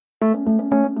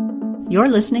You're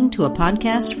listening to a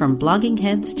podcast from Blogging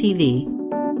Heads TV.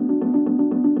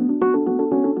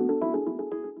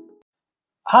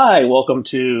 Hi, welcome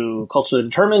to Culturally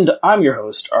Determined. I'm your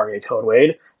host, Aryeh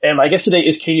Cohen-Wade, and my guest today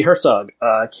is Katie Herzog.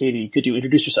 Katie, could you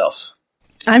introduce yourself?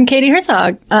 I'm Katie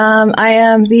Herzog. I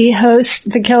am the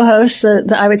co-host,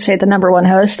 I would say the number one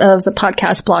host of the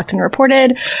podcast Blocked and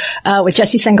Reported, with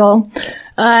Jesse Singal.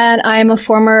 And I'm a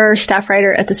former staff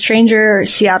writer at The Stranger,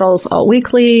 Seattle's All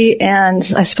Weekly, and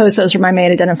I suppose those are my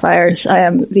main identifiers. I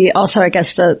am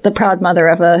the proud mother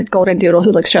of a golden doodle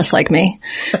who looks just like me.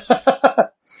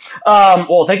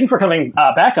 Well, thank you for coming,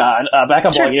 back on Sure.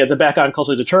 Blogging Heads and back on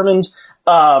Culturally Determined.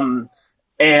 So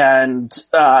you and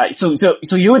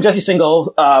Jesse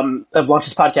Singal, have launched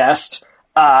this podcast.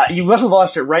 You must have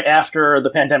launched it right after the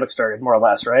pandemic started, more or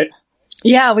less, right?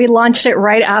 Yeah, we launched it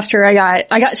right after I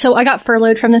got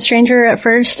furloughed from The Stranger at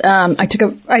first.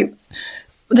 The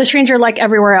Stranger, like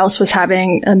everywhere else, was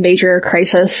having a major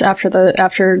crisis after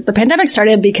the pandemic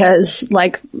started because,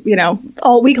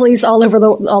 all weeklies all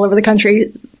over the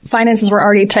country, finances were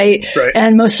already tight, right.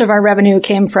 And most of our revenue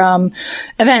came from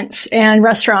events and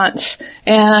restaurants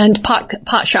and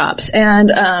pot shops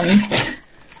and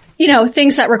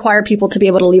things that require people to be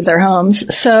able to leave their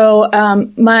homes. So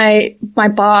my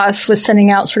boss was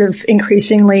sending out sort of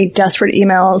increasingly desperate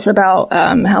emails about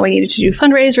how we needed to do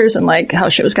fundraisers and how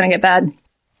shit was going to get bad.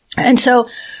 And so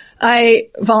I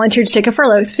volunteered to take a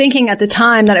furlough, thinking at the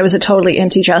time that it was a totally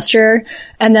empty gesture.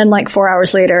 And then 4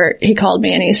 hours later, he called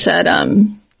me and he said,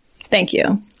 thank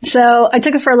you. So I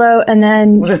took a furlough and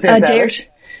then was this Dan Savage?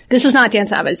 This is not Dan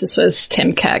Savage. This was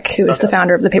Tim Keck, who is the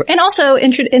founder of the paper. And also,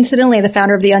 incidentally, the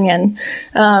founder of The Onion,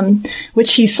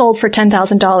 which he sold for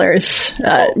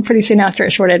 $10,000, pretty soon after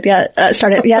it started.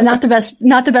 Yeah, not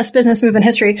the best business move in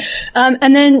history.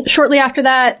 And then shortly after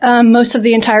that, most of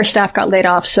the entire staff got laid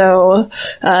off. So,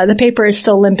 the paper is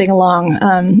still limping along,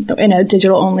 in a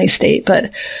digital only state,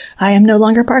 but I am no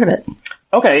longer part of it.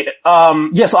 Okay.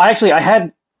 So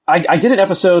I did an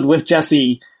episode with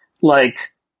Jesse,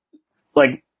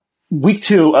 week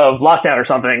 2 of lockdown or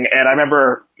something, and I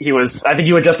remember I think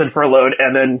you had just been furloughed,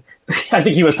 and then I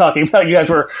think he was talking about you guys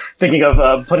were thinking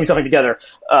of putting something together.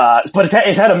 But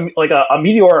it's had a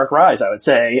meteoric rise, I would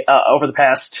say, over the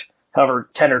past, however,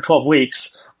 10 or 12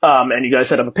 weeks. And you guys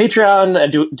set up a Patreon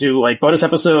and do bonus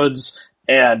episodes,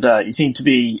 and you seem to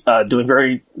be doing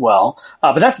very well.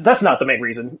 But that's not the main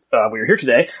reason we're here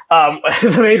today.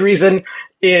 The main reason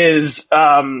is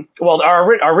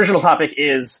our original topic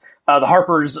is the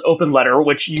Harper's open letter,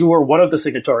 which you were one of the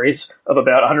signatories of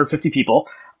about 150 people.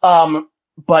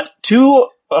 But 2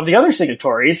 of the other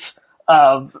signatories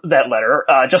of that letter,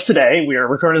 just today, we are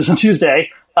recording this on Tuesday,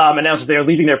 announced that they are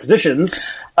leaving their positions.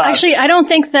 Actually, I don't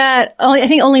think that, I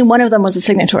think only one of them was a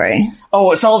signatory.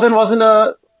 Oh, Sullivan wasn't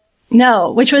a...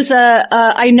 No, which was,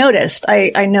 I noticed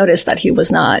that he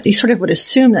was not. You sort of would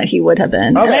assume that he would have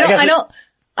been. Okay,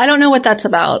 I don't know what that's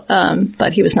about,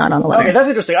 but he was not on the letter. Okay, that's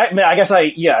interesting. I guess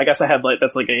I had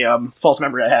that's a false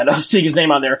memory I had of seeing his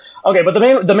name on there. Okay, but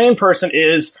the main person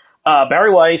is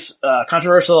Barry Weiss,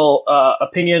 controversial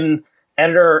opinion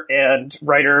editor and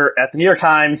writer at the New York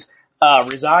Times,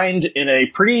 resigned in a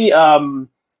pretty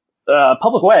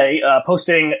public way,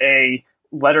 posting a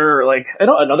letter,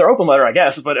 another open letter, I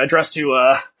guess, but addressed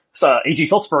to A.G.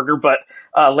 Sulzberger, but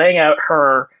laying out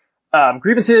her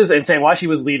grievances and saying why she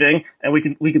was leaving, and we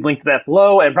could link to that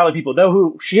below, and probably people know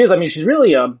who she is. I mean, she's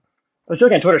really, I was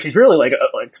joking on Twitter, she's really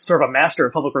sort of a master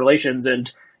of public relations and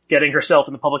getting herself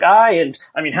in the public eye. And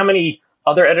I mean, how many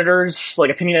other editors,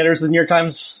 opinion editors of the New York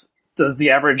Times, does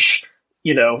the average,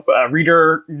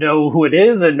 reader know who it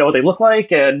is and know what they look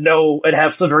like and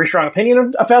have some very strong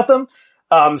opinion about them?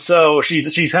 So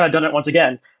she's kind of done it once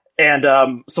again.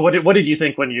 And, so what did you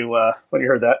think when you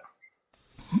heard that?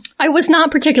 I was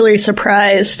not particularly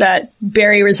surprised that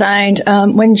Barry resigned.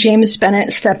 When James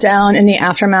Bennett stepped down in the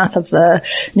aftermath of the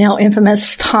now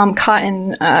infamous Tom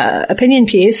Cotton opinion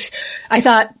piece, I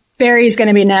thought Barry's going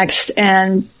to be next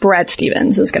and Brad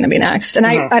Stevens is going to be next. And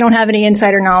I don't have any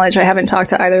insider knowledge. I haven't talked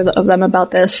to either of them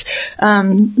about this.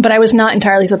 But I was not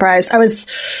entirely surprised. I was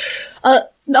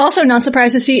also not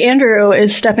surprised to see Andrew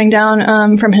is stepping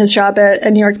down from his job at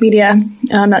New York Media.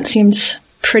 That seems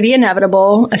pretty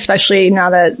inevitable, especially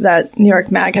now that New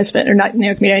York Mag has been, or not New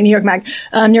York Media, New York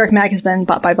Mag has been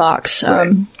bought by Vox.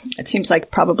 Right. It seems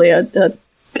like probably a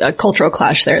cultural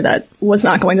clash there that was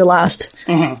not going to last.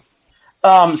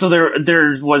 Mm-hmm. So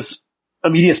there was a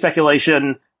media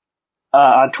speculation,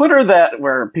 on Twitter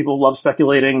where people love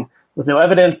speculating with no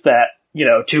evidence that,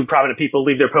 2 prominent people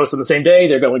leave their posts on the same day.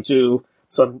 They're going to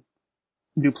some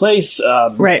new place.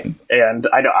 Right. And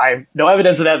I have no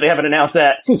evidence of that. They haven't announced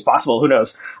that. Seems possible. Who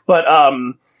knows? But,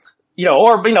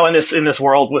 in this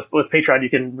world with Patreon, you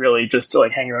can really just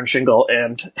like hang your own shingle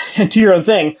and do your own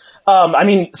thing.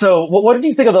 So what did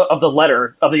you think of the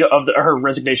letter, of her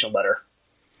resignation letter?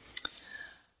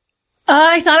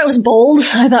 I thought it was bold.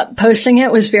 I thought posting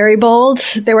it was very bold.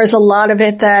 There was a lot of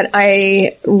it that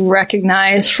I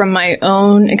recognized from my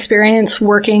own experience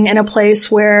working in a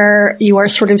place where you are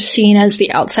sort of seen as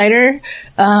the outsider.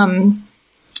 The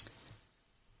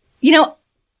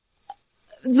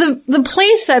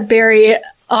place that Barry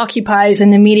occupies in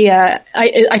the media,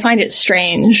 I find it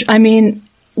strange. I mean,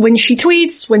 when she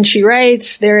tweets, when she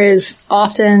writes, there is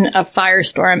often a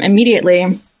firestorm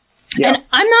immediately. Yeah. And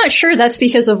I'm not sure that's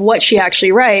because of what she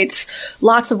actually writes,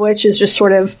 lots of which is just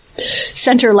sort of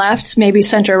center left, maybe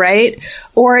center right,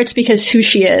 or it's because who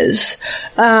she is.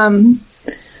 I'm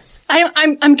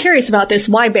curious about this.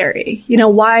 Why Barry?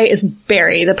 Why is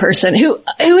Barry the person who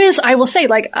is, I will say,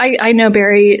 like, I know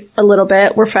Barry a little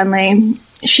bit. We're friendly.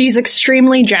 She's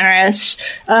extremely generous.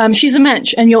 She's a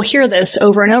mensch, and you'll hear this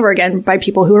over and over again by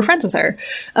people who are friends with her.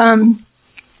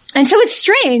 And so it's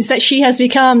strange that she has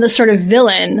become the sort of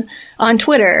villain on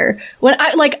Twitter. When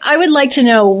I would like to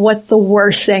know what the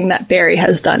worst thing that Barry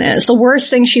has done is. The worst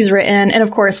thing she's written, and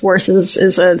of course worse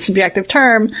is a subjective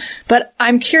term, but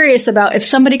I'm curious about if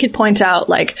somebody could point out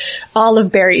like all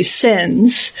of Barry's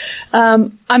sins.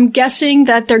 I'm guessing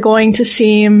that they're going to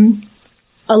seem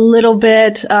a little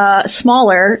bit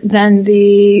smaller than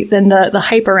the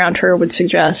hype around her would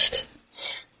suggest.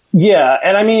 Yeah,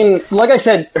 and I mean, like I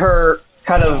said, her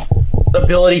kind of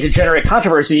ability to generate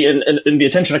controversy in the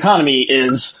attention economy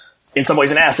is in some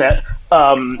ways an asset.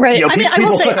 Right. I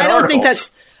will say, I don't think that's,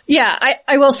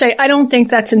 I will say, I don't think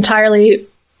that's entirely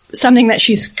something that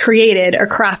she's created or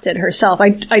crafted herself.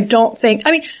 I don't think,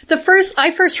 I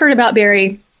first heard about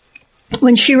Barry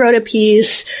when she wrote a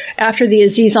piece after the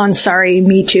Aziz Ansari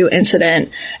Me Too incident,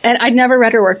 and I'd never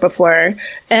read her work before.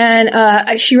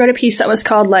 And, she wrote a piece that was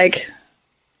called like,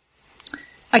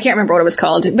 I can't remember what it was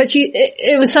called, but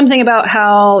it was something about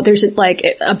how there's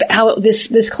how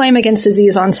this claim against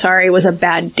Aziz Ansari was a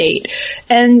bad date.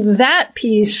 And that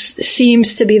piece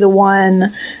seems to be the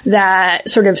one that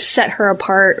sort of set her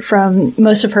apart from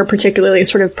most of her particularly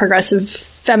sort of progressive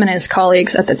feminist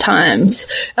colleagues at the Times.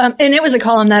 And it was a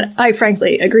column that I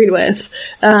frankly agreed with.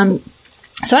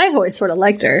 So I've always sort of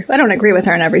liked her. I don't agree with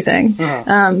her on everything.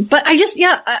 Mm-hmm. But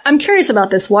I'm curious about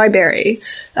this. Why Barry?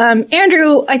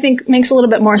 Andrew, I think, makes a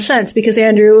little bit more sense because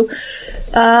Andrew,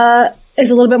 is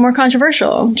a little bit more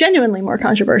controversial, genuinely more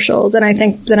controversial than I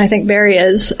think Barry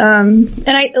is. And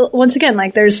once again,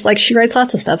 she writes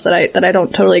lots of stuff that I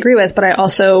don't totally agree with, but I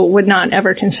also would not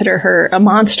ever consider her a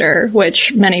monster,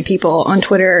 which many people on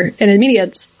Twitter and in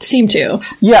media seem to.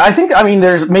 Yeah, I think,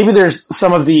 there's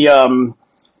some of the,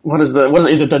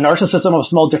 is it the narcissism of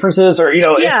small differences? Or,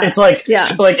 it's like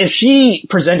if she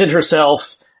presented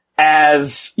herself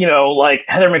as, like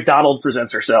Heather McDonald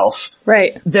presents herself.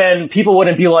 Right. Then people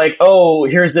wouldn't be like, oh,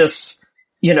 here's this,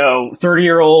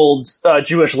 30-year-old,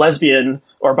 Jewish lesbian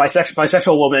or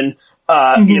bisexual woman,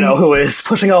 who is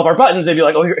pushing all of our buttons. They'd be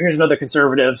like, oh, here's another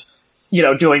conservative,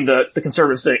 doing the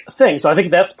conservative thing. So I think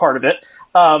that's part of it.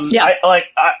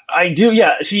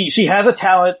 She has a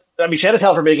talent. She had a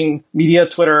talent for making media,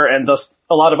 Twitter, and thus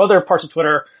a lot of other parts of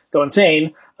Twitter go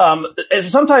insane.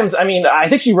 Sometimes, I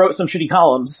think she wrote some shitty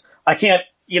columns. I can't,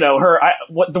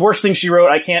 the worst thing she wrote,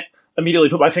 I can't immediately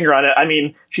put my finger on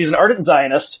it. She's an ardent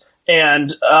Zionist, and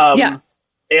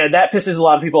that pisses a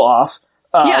lot of people off.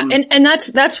 And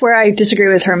that's where I disagree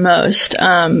with her most.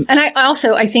 And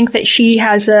I think that she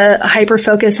has a hyper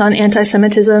focus on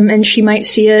anti-Semitism, and she might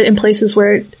see it in places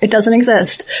where it doesn't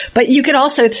exist. But you could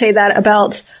also say that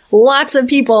about lots of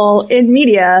people in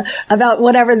media about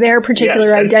whatever their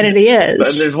particular identity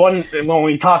is. There's one, when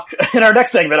we talk in our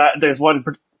next segment, there's one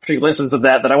particular instance of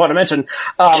that I want to mention,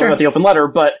 about the open letter,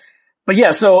 but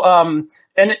yeah, so,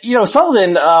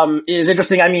 Sullivan, is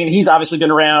interesting. He's obviously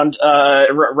been around,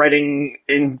 writing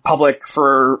in public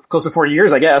for close to 40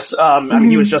 years, I guess.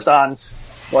 He was just on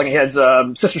Blogging Head's,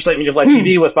 sister site Media of Life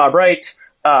TV with Bob Wright,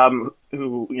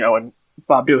 who, and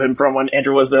Bob knew him from when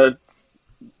Andrew was the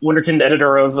wunderkind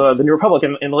editor of, the New Republic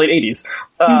in the late 80s.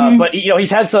 But,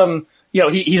 he's had some,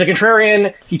 he's a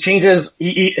contrarian. He changes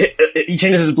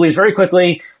his beliefs very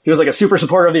quickly. He was like a super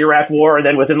supporter of the Iraq War, and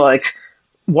then within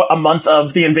a month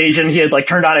of the invasion, he had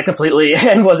turned on it completely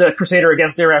and was a crusader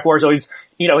against the Iraq War. So he's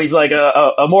like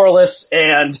a moralist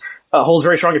and holds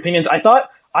very strong opinions. I thought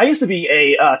I used to be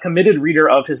a committed reader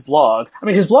of his blog. I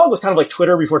mean, his blog was kind of like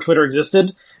Twitter before Twitter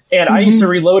existed. And I used to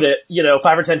reload it,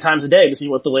 5 or 10 times a day to see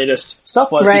what the latest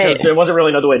stuff was because there wasn't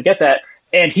really another way to get that.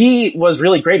 And he was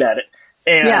really great at it.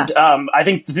 And, I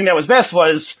think the thing that was best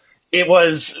was it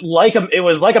was like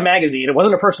a magazine. It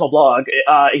wasn't a personal blog.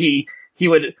 He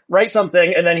would write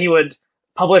something and then he would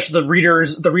publish the reader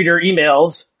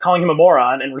emails calling him a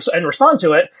moron and respond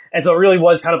to it. And so it really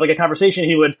was kind of like a conversation.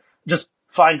 He would just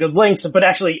find good links, but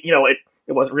actually,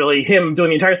 it wasn't really him doing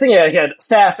the entire thing. He had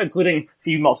staff, including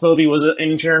Phoebe Maltzbovy was an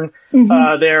intern,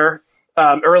 there,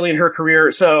 early in her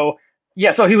career. So he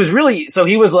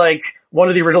was like one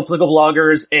of the original political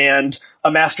bloggers and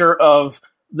a master of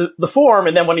the form.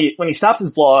 And then when he stopped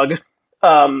his blog,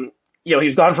 he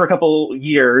was gone for a couple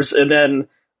years and then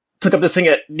took up this thing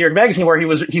at New York Magazine where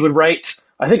he would write,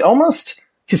 I think almost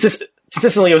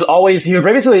consistently, he would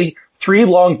basically 3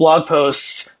 long blog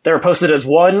posts that were posted as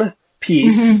one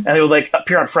piece and they would like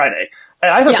appear on Friday.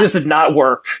 And I thought this did not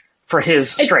work for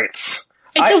his strengths.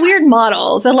 It's a weird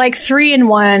model, the like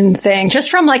 3-in-1 thing, just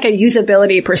from like a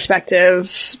usability perspective,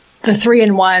 the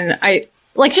 3-in-1, I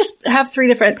like just have 3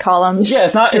 different columns. Yeah,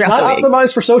 it's not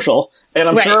optimized for social. And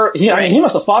I'm sure he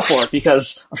must have fought for it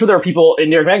because I'm sure there were people in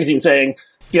New York Magazine saying,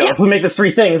 if we make this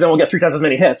 3 things, then we'll get 3 times as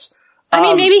many hits. I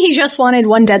mean, maybe he just wanted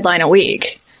 1 deadline a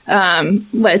week.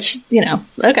 Which,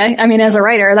 okay. I mean, as a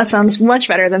writer, that sounds much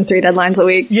better than 3 deadlines a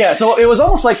week. Yeah, so it was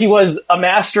almost like he was a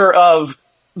master of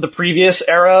the previous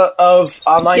era of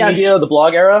online media, the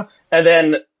blog era, and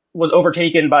then was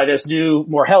overtaken by this new,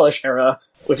 more hellish era,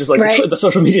 which is like the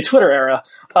social media Twitter era.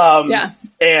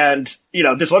 And,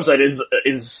 this website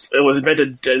it was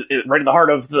invented right in the heart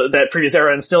of that previous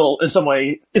era and still in some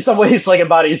ways like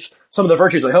embodies some of the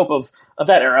virtues, I hope, of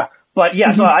that era. But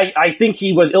so I think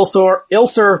he was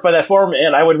ill-served by that form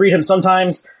and I would read him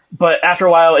sometimes, but after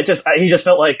a while he just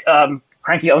felt like,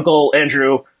 cranky Uncle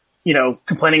Andrew,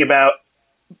 complaining about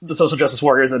the social justice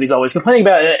warriors that he's always complaining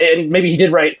about. And maybe he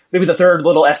did write, maybe the 3rd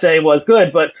little essay was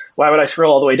good, but why would I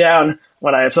scroll all the way down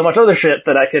when I have so much other shit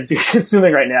that I could be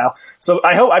consuming right now? So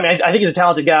I think he's a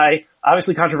talented guy,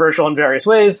 obviously controversial in various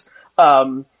ways.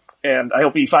 And I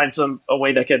hope he finds a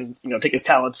way that can, take his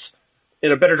talents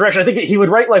in a better direction. I think he would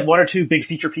write like 1 or 2 big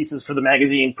feature pieces for the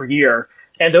magazine per year,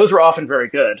 and those were often very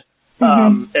good.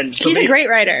 And so he's a great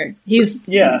writer.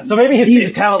 So maybe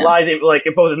his talent lies in, like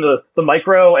both in the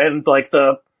micro and like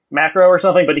the macro or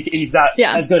something, but he's not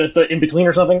as good at the in between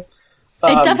or something.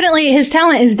 His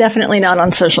talent is definitely not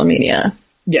on social media.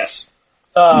 Yes.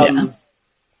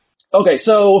 Okay,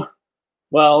 so,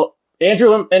 well,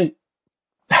 Andrew and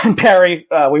Barry,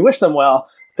 we wish them well.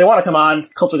 If they want to come on,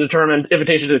 Culture Determined,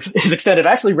 invitation is extended.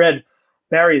 I actually read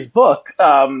Barry's book,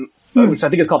 which I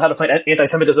think is called How to Fight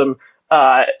Anti-Semitism,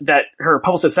 that her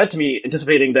publicist sent to me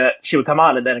anticipating that she would come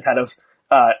on, and then it kind of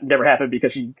never happened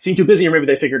because she seemed too busy, or maybe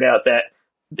they figured out that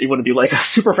it wouldn't be like a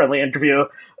super friendly interview,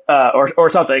 or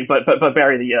something, but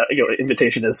Barry, the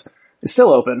invitation is still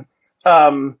open.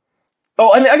 And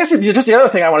I guess just the other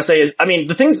thing I want to say is, I mean,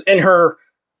 the things in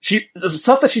the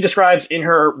stuff that she describes in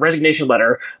her resignation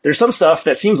letter, there's some stuff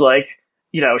that seems like,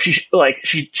 she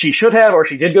should have, or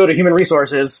she did go to human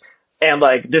resources, and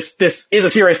like, this is a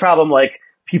serious problem, like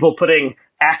people putting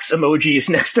axe emojis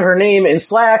next to her name in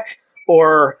Slack,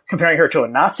 or comparing her to a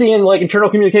Nazi in like internal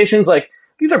communications, like,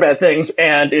 these are bad things,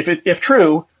 and if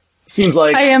true, seems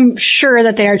like... I am sure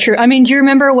that they are true. I mean, do you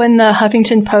remember when the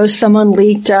Huffington Post, someone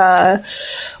leaked,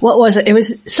 what was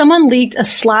it? Someone leaked a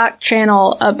Slack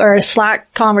channel, or a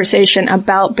Slack conversation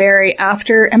about Barry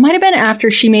it might have been after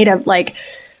she made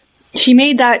she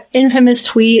made that infamous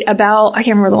tweet about, I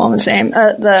can't remember the woman's name,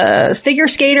 the figure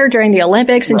skater during the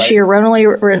Olympics, and she erroneously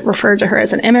referred to her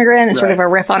as an immigrant. It's sort of a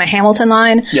riff on a Hamilton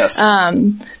line. Yes.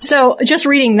 So just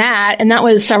reading that, and that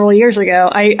was several years ago,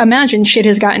 I imagine shit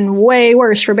has gotten way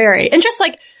worse for Barry. And just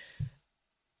like,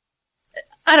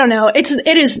 I don't know, it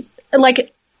is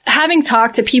like having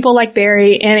talked to people like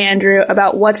Barry and Andrew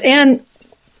about and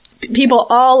people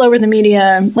all over the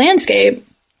media landscape,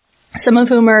 some of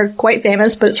whom are quite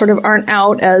famous, but sort of aren't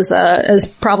out as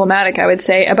problematic, I would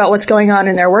say, about what's going on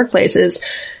in their workplaces.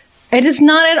 It is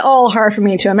not at all hard for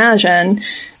me to imagine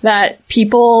that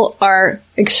people are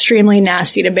extremely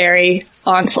nasty to Barry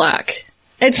on Slack.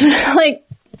 It's like,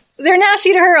 they're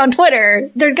nasty to her on Twitter.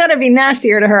 They're gonna be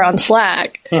nastier to her on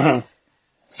Slack. Mm-hmm.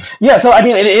 Yeah, so I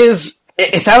mean,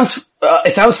 it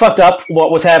sounds fucked up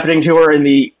what was happening to her in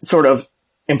the sort of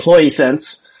employee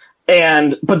sense.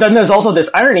 But then there's also this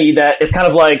irony that it's kind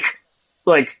of like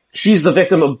she's the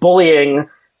victim of bullying,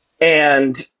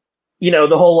 and,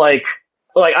 the whole like,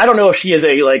 I don't know if she is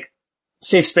a,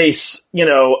 safe space,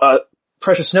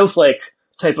 precious snowflake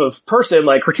type of person,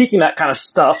 like critiquing that kind of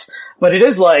stuff. But it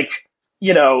is like,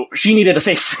 you know, she needed to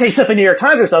face up in New York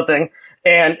Times or something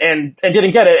and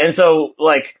didn't get it. And so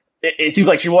like, it seems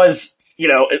like she was, you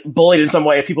know, bullied in some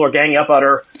way if people are ganging up on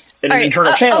her in an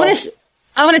internal channel.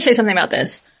 I want to say something about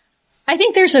this. I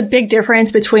think there's a big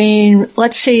difference between,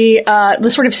 let's say, the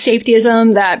sort of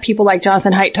safetyism that people like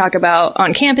Jonathan Haidt talk about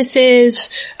on campuses,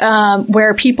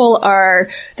 where people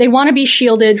they want to be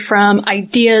shielded from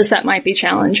ideas that might be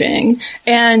challenging,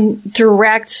 and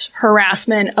direct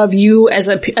harassment of you as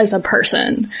a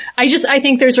person. I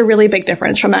think there's a really big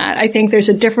difference from that. I think there's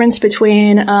a difference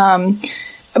between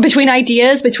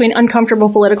ideas, between uncomfortable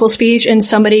political speech and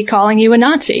somebody calling you a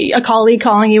Nazi, a colleague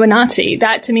calling you a Nazi.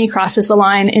 That to me crosses the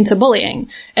line into bullying.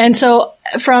 And so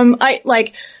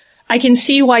I can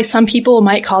see why some people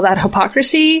might call that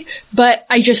hypocrisy, but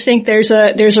I just think there's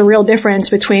a real difference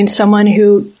between someone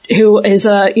who is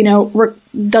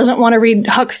doesn't want to read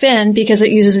Huck Finn because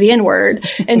it uses the N-word,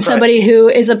 and somebody who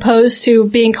is opposed to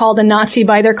being called a Nazi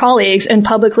by their colleagues in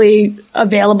publicly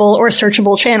available or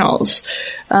searchable channels,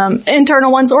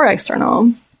 internal ones or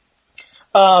external.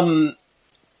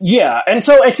 Yeah. And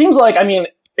so it seems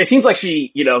like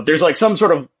she, you know, there's like some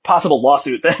sort of possible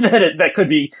lawsuit that could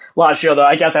be lodged, although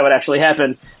I doubt that would actually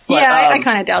happen. But, yeah, I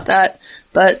kind of doubt that,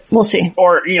 but we'll see.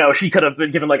 Or, you know, she could have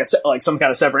been given like some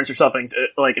kind of severance or something to,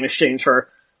 like in exchange for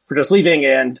just leaving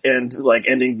and like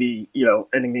ending the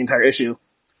entire issue.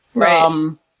 Right.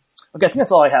 Okay, I think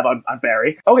that's all I have on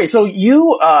Barry. Okay, so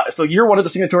you're one of the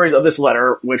signatories of this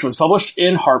letter, which was published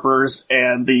in Harper's,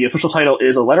 and the official title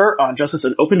is A Letter on Justice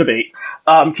and Open Debate.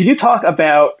 Can you talk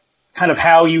about kind of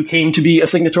how you came to be a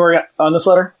signatory on this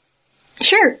letter?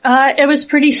 Sure. It was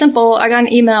pretty simple. I got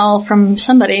an email from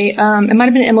somebody. It might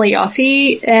have been Emily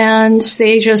Yoffe, and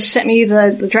they just sent me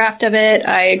the draft of it.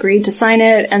 I agreed to sign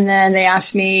it, and then they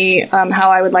asked me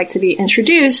how I would like to be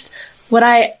introduced. What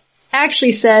I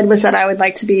actually said was that I would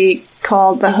like to be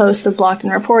called the host of Blocked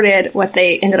and Reported. What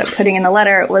they ended up putting in the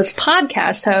letter was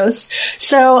podcast host.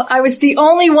 So I was the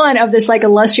only one of this like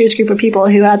illustrious group of people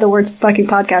who had the words fucking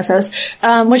podcast host,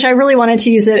 which I really wanted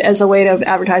to use it as a way of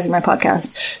advertising my podcast.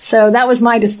 So that was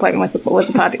my disappointment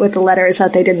with the letter, is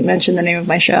that they didn't mention the name of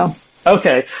my show.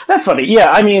 Okay. That's funny. Yeah.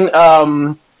 I mean,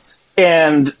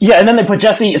 and then they put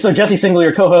Jesse Single,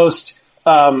 your co-host,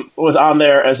 was on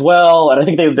there as well, and I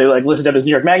think they like listed him as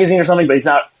New York Magazine or something, but he's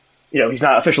not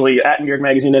officially at New York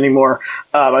Magazine anymore.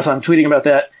 I saw him tweeting about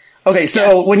that. Okay,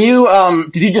 so when you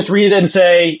did you just read it and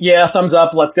say, yeah, thumbs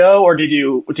up, let's go, or did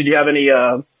you have any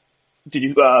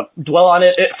dwell on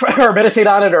it or meditate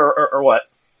on it or what?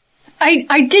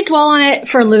 I did dwell on it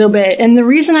for a little bit, and the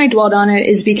reason I dwelled on it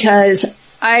is because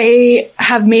I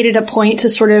have made it a point to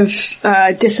sort of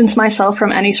distance myself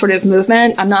from any sort of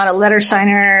movement. I'm not a letter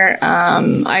signer.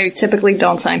 I typically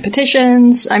don't sign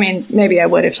petitions. I mean, maybe I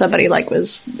would if somebody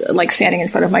was standing in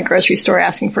front of my grocery store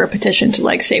asking for a petition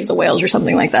to save the whales or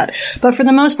something like that. But for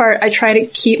the most part, I try to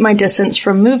keep my distance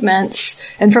from movements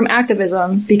and from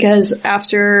activism, because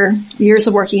after years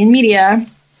of working in media,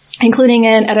 including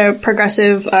at a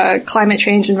progressive climate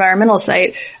change environmental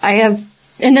site, I have.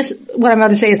 And what I'm about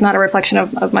to say is not a reflection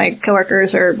of my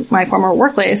coworkers or my former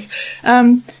workplace.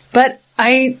 But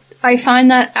I find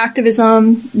that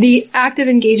activism, the active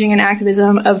engaging in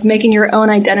activism of making your own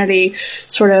identity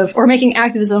or making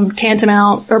activism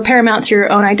tantamount or paramount to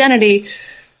your own identity,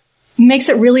 makes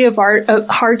it really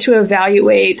hard to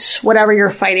evaluate whatever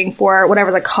you're fighting for,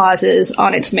 whatever the cause is,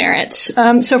 on its merits.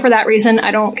 So for that reason,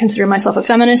 I don't consider myself a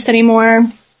feminist anymore,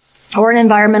 or an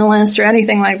environmentalist or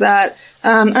anything like that.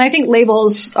 And I think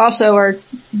labels also are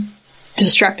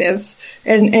destructive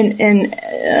and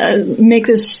make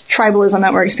this tribalism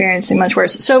that we're experiencing much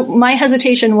worse. So my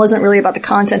hesitation wasn't really about the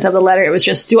content of the letter. It was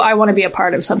just, do I want to be a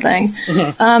part of something?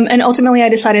 Mm-hmm. And ultimately I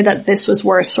decided that this was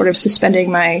worth sort of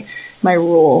suspending my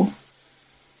rule.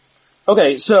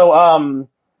 Okay. So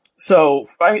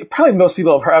probably most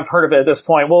people have heard of it at this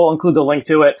point. We'll include the link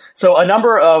to it. So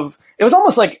it was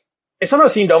almost like, it somehow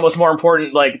seemed almost more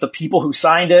important, the people who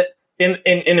signed it in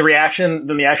the reaction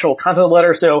than the actual content of the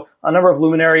letter. So a number of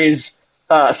luminaries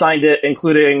signed it,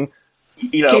 including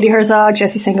Katie Herzog,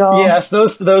 Jesse Singal. Yes,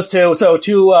 those two. So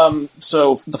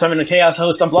the Feminine Chaos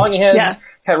host on Blogging Heads,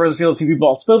 Kat Rosenfield, Phoebe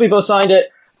Ball-Spivey both signed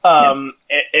it.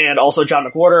 And also John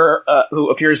McWhorter, who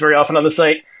appears very often on the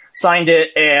site, signed it.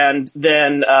 And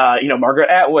then Margaret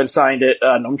Atwood signed it.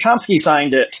 Noam Chomsky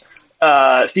signed it.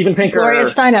 Steven Pinker. Gloria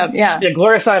Steinem,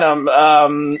 Gloria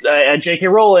Steinem, J.K.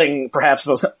 Rowling, perhaps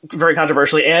most very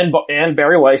controversially, and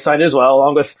Barry Weiss signed it as well,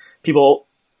 along with people,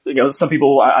 some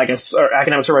people, I guess, are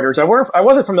academics or writers I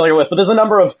wasn't familiar with, but there's a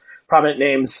number of prominent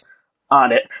names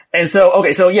on it. And so,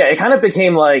 it kind of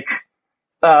became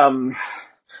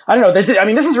I don't know. I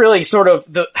mean, this is really sort of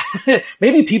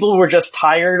maybe people were just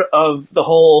tired of the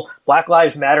whole Black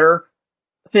Lives Matter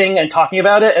thing and talking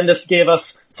about it, and this gave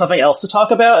us something else to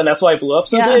talk about, and that's why it blew up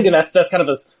so big, and that's kind of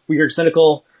a weird,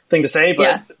 cynical thing to say,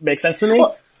 but it makes sense to me.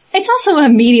 Well, it's also a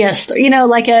media story,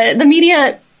 the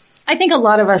media, I think a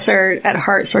lot of us are at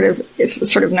heart sort of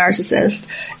narcissist.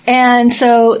 And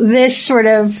so this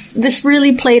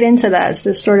really played into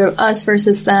this sort of us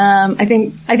versus them. I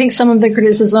think some of the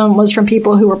criticism was from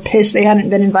people who were pissed they hadn't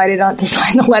been invited on to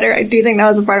sign the letter. I do think that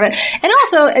was a part of it. And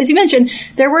also, as you mentioned,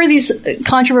 there were these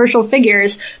controversial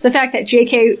figures. The fact that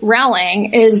J.K.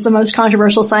 Rowling is the most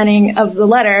controversial signing of the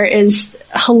letter is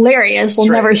hilarious. Will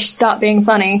never stop being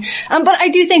funny. But I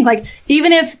do think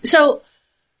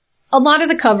a lot of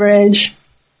the coverage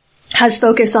has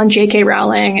focused on J.K.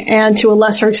 Rowling and to a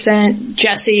lesser extent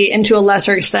Jesse and to a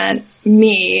lesser extent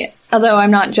me, although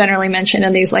I'm not generally mentioned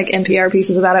in these NPR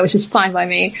pieces about it, which is fine by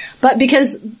me. But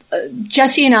because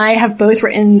Jesse and I have both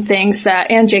written things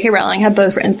and J.K. Rowling have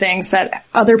both written things that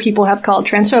other people have called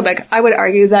transphobic, I would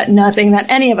argue that nothing that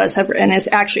any of us have written is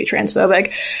actually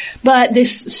transphobic. But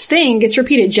this thing gets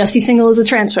repeated. Jesse Singal is a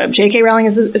transphobe. J.K. Rowling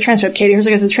is a transphobe. Katie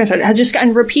Herzog is a transphobe. It has just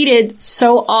gotten repeated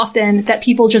so often that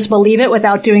people just believe it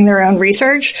without doing their own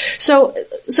research. So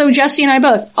Jesse and I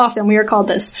both, often we are called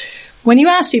this. When you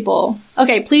ask people,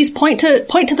 okay, please point to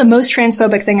the most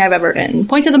transphobic thing I've ever written.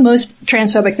 Point to the most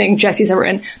transphobic thing Jesse's ever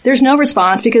written. There's no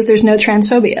response because there's no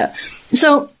transphobia.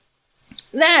 So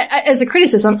that, as a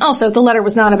criticism, also, the letter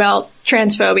was not about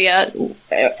transphobia.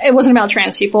 It wasn't about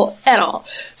trans people at all.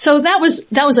 So that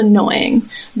was annoying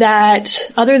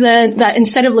that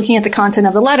instead of looking at the content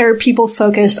of the letter, people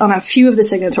focused on a few of the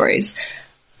signatories.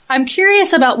 I'm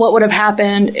curious about what would have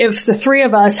happened if the three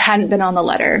of us hadn't been on the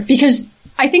letter, because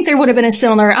I think there would have been a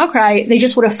similar outcry. They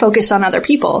just would have focused on other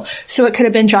people. So it could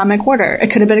have been John McWhorter. It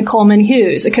could have been Coleman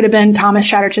Hughes. It could have been Thomas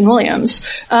Chatterton Williams.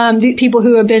 The people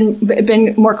who have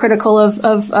been more critical of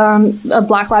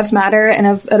Black Lives Matter and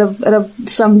of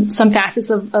some facets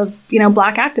of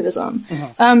Black activism.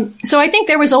 Mm-hmm. So I think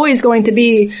there was always going to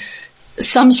be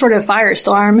some sort of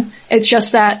firestorm. It's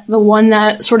just that the one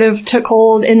that sort of took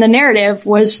hold in the narrative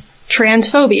was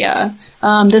transphobia.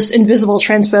 This invisible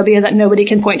transphobia that nobody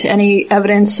can point to any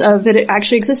evidence of it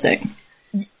actually existing.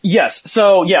 Yes.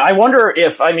 So, yeah, I wonder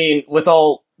if, with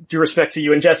all due respect to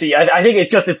you and Jesse, I think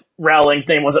it's just if Rowling's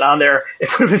name wasn't on there, it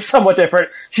would have been somewhat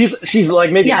different. She's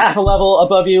maybe half a level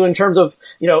above you in terms of,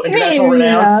 international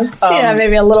renown.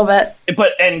 Maybe a little bit.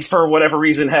 And for whatever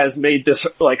reason has made this,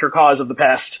 her cause of the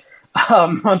past,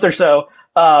 month or so.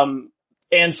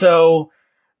 And so,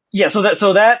 yeah, so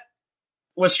that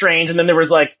was strange. And then there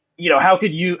was how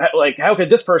could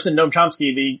this person, Noam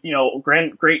Chomsky, the,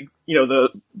 the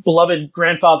beloved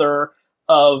grandfather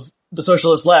of the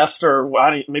socialist left, or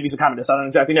maybe he's a communist, I don't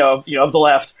exactly know, of the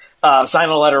left, sign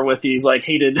a letter with these,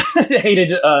 hated,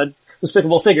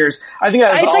 despicable figures. I think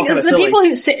that was all kind of silly.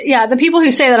 The people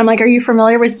who say that, I'm like, are you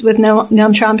familiar with Noam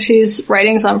Chomsky's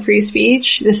writings on free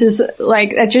speech? This is,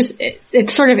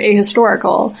 it's sort of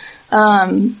ahistorical.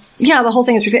 Yeah, the whole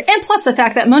thing is ridiculous. And plus the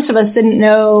fact that most of us didn't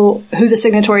know who the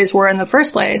signatories were in the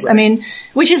first place. Right.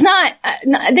 Which is not,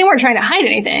 they weren't trying to hide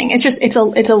anything. It's just, it's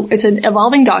an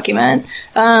evolving document.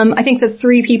 I think the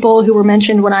three people who were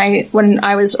mentioned when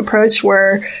I was approached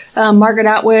were, Margaret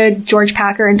Atwood, George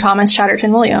Packer, and Thomas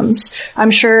Chatterton Williams. I'm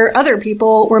sure other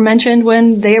people were mentioned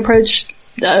when they approached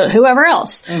whoever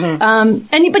else.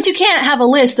 Mm-hmm. But you can't have a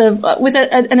list of, with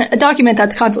a document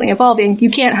that's constantly evolving,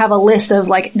 you can't have a list of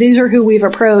these are who we've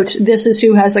approached, this is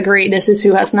who has agreed, this is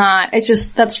who has not. It's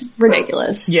just, that's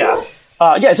ridiculous. Yeah.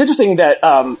 It's interesting that,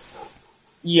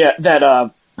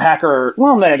 Packer,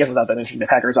 well, I guess it's not that interesting that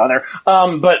Packer's on there. I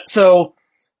don't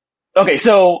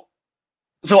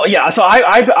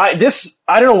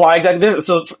know why exactly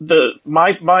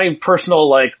my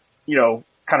personal,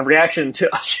 kind of reaction to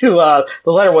the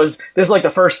letter was, this is the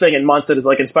first thing in months that is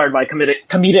inspired by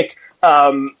comedic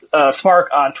spark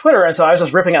on Twitter. And so I was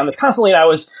just riffing on this constantly, and I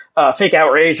was fake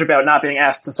outraged about not being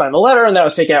asked to sign the letter, and then I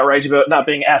was fake outraged about not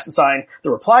being asked to sign the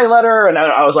reply letter, and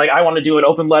I was I want to do an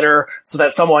open letter so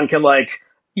that someone can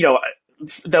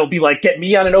they'll be get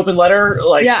me on an open letter.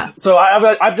 Yeah. So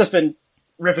I've just been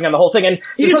riffing on the whole thing, and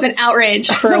you've just been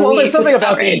outraged for a week. There's something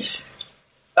about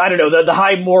I don't know, the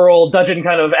high moral dudgeon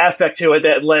kind of aspect to it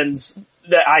that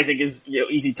I think is,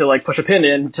 easy to push a pin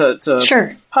in to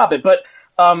sure. pop it. But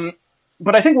I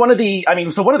think one of the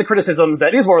criticisms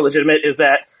that is more legitimate is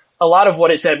that a lot of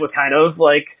what it said was kind of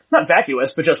not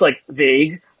vacuous, but just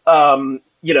vague.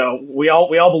 We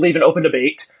all believe in open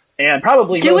debate, and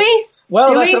probably do we?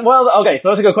 Well, okay, so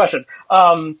that's a good question.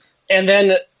 And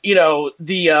then,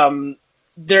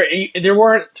 there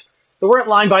weren't, there weren't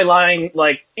line by line,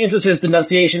 like, instances,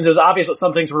 denunciations. It was obvious what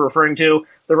some things were referring to.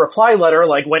 The reply letter,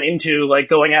 like, went into, like,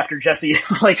 going after Jesse,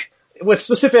 like, with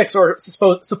specifics or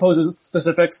supposed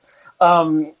specifics.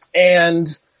 But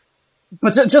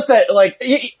just that, like,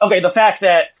 okay, the fact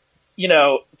that, you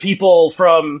know, people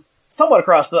from somewhat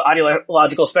across the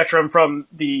ideological spectrum, from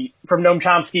Noam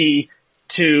Chomsky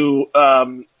to,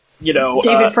 you know,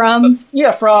 David Frum,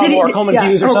 or Coleman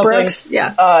Hughes or something. Brooks, you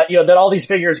know, that all these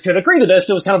figures could agree to this.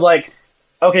 It was kind of like,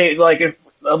 okay, like if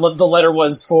the letter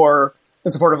was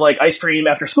in support of like ice cream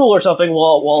after school or something,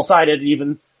 well sided,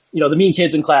 even, you know, the mean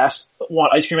kids in class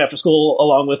want ice cream after school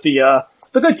along with the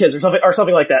good kids or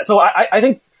something like that. So I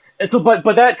think,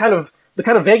 but that kind of, the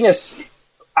kind of vagueness,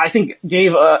 I think,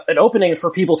 gave an opening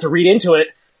for people to read into it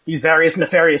these various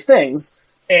nefarious things.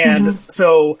 And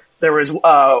so there was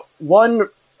one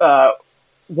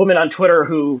woman on Twitter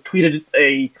who tweeted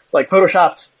a like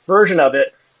photoshopped version of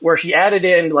it where she added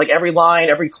in like every line,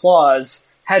 every clause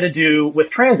had to do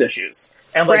with trans issues.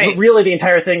 And like really the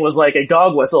entire thing was like a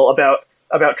dog whistle about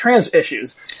trans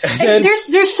issues.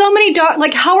 There's so many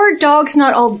like, how are dogs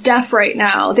not all deaf right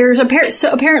now? There's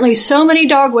apparently so many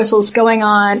dog whistles going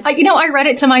on. I read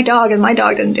it to my dog and my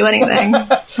dog didn't do anything.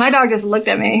 My dog just looked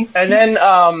at me. And then,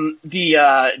 I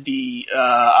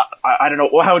don't know,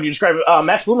 how would you describe it?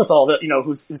 Max Blumenthal, that, you know,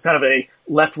 who's kind of a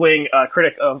left-wing,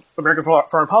 critic of American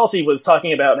foreign policy, was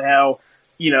talking about how,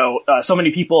 you know, so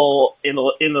many people in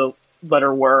the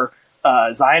letter were,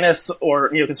 Zionists or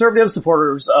neoconservative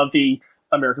supporters of the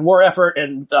American war effort,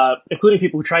 and including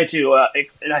people who tried to,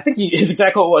 and I think his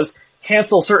exact quote was,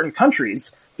 cancel certain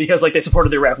countries because like they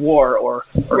supported the Iraq war or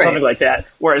something like that.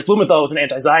 Whereas Blumenthal was an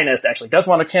anti-Zionist, actually does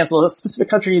want to cancel a specific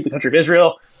country, the country of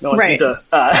Israel. No one seemed to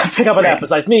pick up on that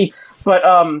besides me. But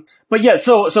yeah,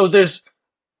 so there's,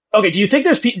 okay, do you think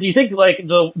like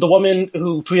the woman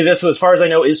who tweeted this, who as far as I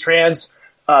know is trans,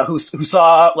 who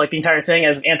saw like the entire thing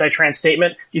as an anti-trans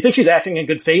statement, do you think she's acting in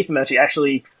good faith and that she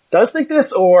actually does think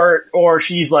this, or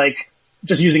she's like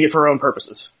just using it for her own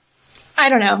purposes? I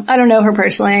don't know. I don't know her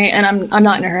personally, and I'm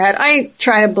not in her head. I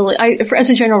try to believe, as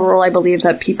a general rule, I believe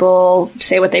that people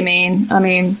say what they mean. I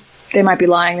mean, they might be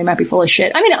lying, they might be full of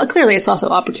shit. I mean, clearly it's also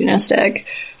opportunistic.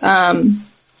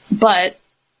 But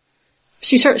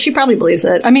she probably believes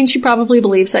it. I mean, she probably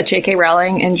believes that J.K.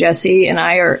 Rowling and Jesse and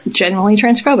I are genuinely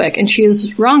transphobic, and she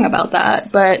is wrong about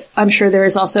that. But I'm sure there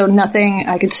is also nothing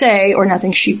I could say or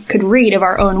nothing she could read of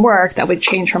our own work that would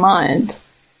change her mind.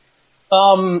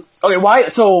 Okay, why?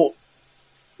 So,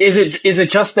 is it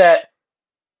just that,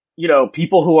 you know,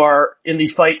 people who are in the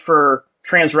fight for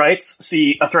trans rights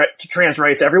see a threat to trans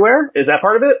rights everywhere? Is that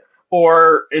part of it?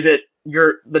 Or is it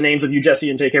the names of you,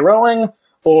 Jesse, and J.K. Rowling?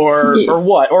 Or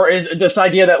what? Or is this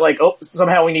idea that like,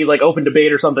 somehow we need like open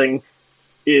debate or something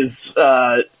is,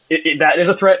 that is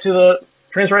a threat to the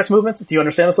trans rights movement? Do you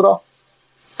understand this at all?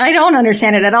 I don't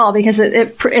understand it at all because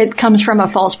it comes from a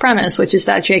false premise, which is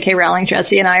that J.K. Rowling,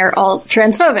 Jesse, and I are all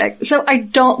transphobic. So I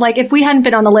don't, like, if we hadn't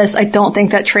been on the list, I don't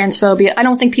think that I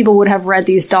don't think people would have read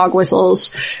these dog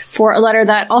whistles for a letter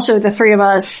that also the three of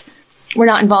us were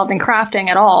not involved in crafting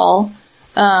at all.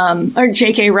 Or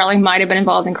J.K. Rowling might have been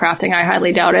involved in crafting. I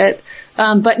highly doubt it.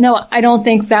 But no, I don't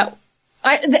think that,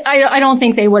 I don't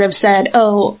think they would have said,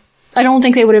 I don't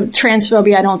think they would have,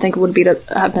 transphobia, I don't think would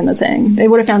have been the thing. They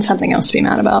would have found something else to be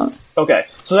mad about. Okay.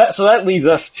 So that leads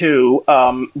us to,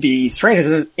 the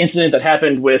strange incident that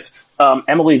happened with,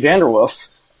 Emily Vanderwolf,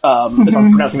 if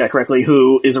I'm pronouncing that correctly,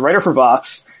 who is a writer for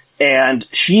Vox. And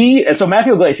so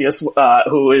Matthew Iglesias,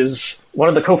 who is one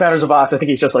of the co-founders of Vox, I think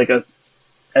he's just like a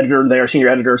editor there, senior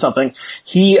editor or something.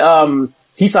 He signed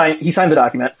the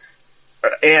document,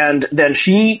 and then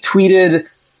she tweeted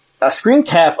a screen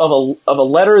cap of a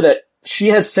letter that she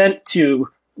had sent to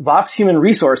Vox Human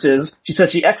Resources. She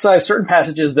said she excised certain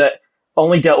passages that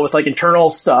only dealt with like internal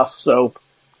stuff, so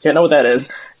can't know what that is.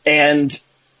 And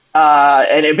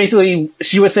it basically,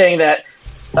 she was saying that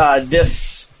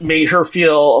this made her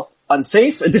feel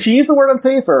unsafe. Did she use the word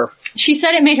unsafe, or? She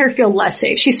said it made her feel less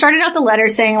safe. She started out the letter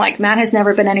saying, like, Matt has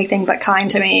never been anything but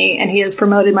kind to me, and he has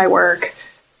promoted my work.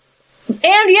 And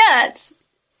yet,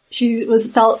 she was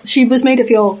made to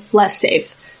feel less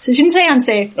safe. So she didn't say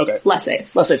unsafe. Okay. Less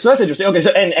safe. Less safe. So that's interesting. Okay.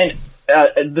 So,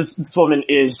 and this woman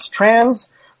is trans.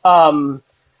 And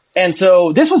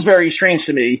so this was very strange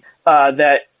to me,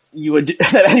 that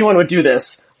anyone would do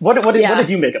this. What did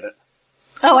you make of it?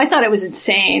 Oh, I thought it was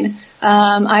insane.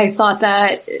 I thought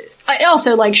that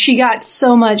also, like, she got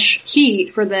so much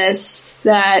heat for this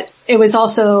that it was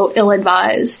also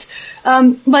ill-advised.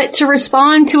 But to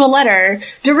respond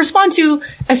to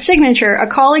a signature, a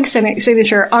colleague's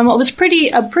signature on what was a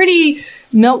pretty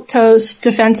milquetoast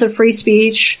defense of free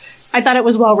speech I thought it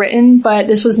was well written, but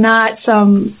this was not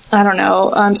some, I don't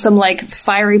know, some like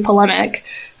fiery polemic.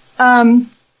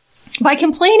 By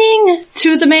complaining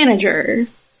to the manager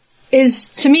is,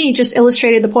 to me, just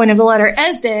illustrated the point of the letter,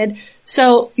 as did,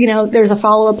 so, there's a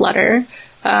follow-up letter,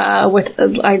 with,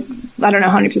 I don't know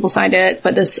how many people signed it,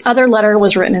 but this other letter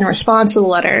was written in response to the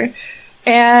letter.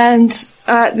 And,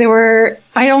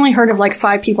 I only heard of like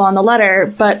 5 people on the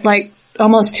letter, but like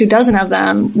almost 24 of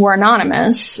them were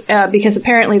anonymous, because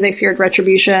apparently they feared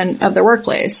retribution of their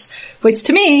workplace, which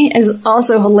to me is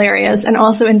also hilarious and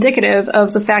also indicative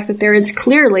of the fact that there is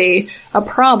clearly a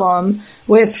problem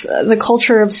with the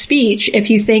culture of speech if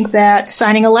you think that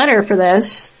signing a letter for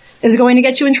this is going to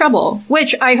get you in trouble,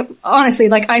 which I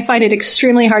honestly, I find it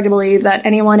extremely hard to believe that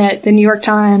anyone at the New York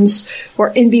Times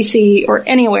or NBC or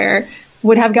anywhere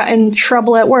would have gotten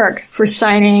trouble at work for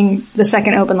signing the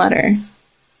second open letter.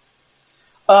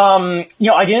 I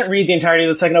didn't read the entirety of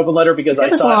the second open letter because I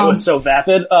thought long. It was so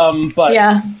vapid,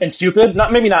 and stupid.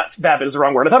 Maybe not vapid is the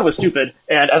wrong word. I thought it was stupid.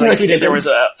 And as I tweeted, there was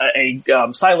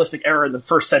a stylistic error in the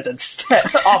first sentence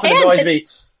that often annoys me.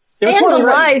 And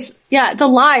the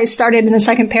lies started in the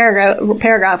second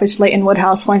paragraph, which Leighton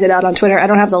Woodhouse pointed out on Twitter. I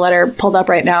don't have the letter pulled up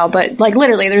right now, but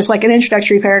literally there's an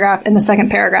introductory paragraph and the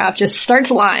second paragraph just starts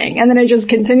lying and then it just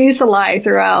continues to lie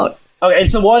throughout. Okay,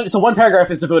 and so one paragraph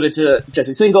is devoted to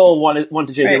Jesse Singal, one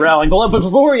to J.B. Rowling. But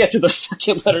before we get to the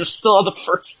second letter, still on the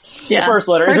first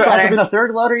letter. Has there been a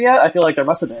third letter yet? I feel like there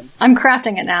must have been. I'm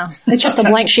crafting it now. It's just a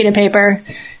blank sheet of paper.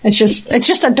 It's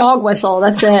just a dog whistle.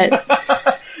 That's it.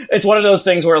 It's one of those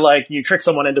things where you trick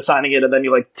someone into signing it and then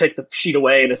you take the sheet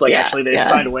away and it's actually they've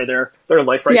signed away their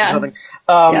life rights or something.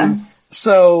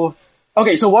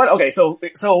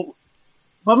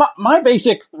 But my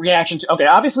basic reaction to,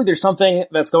 obviously there's something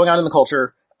that's going on in the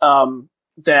culture,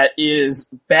 that is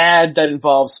bad, that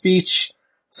involves speech,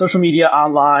 social media,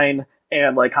 online,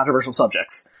 and controversial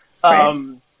subjects.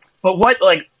 Right.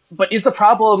 But is the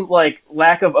problem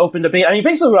lack of open debate? I mean,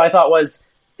 basically what I thought is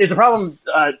the problem,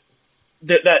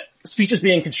 that speech is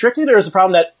being constricted, or is the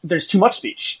problem that there's too much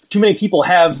speech? Too many people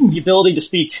have the ability to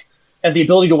speak and the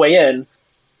ability to weigh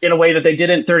in a way that they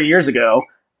didn't 30 years ago.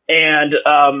 And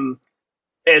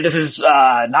this is,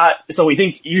 not, so we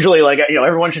think usually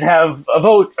everyone should have a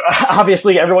vote.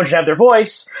 Obviously everyone should have their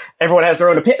voice. Everyone has the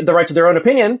right to their own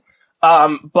opinion.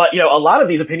 But a lot of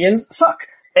these opinions suck.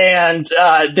 And,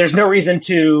 there's no reason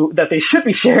that they should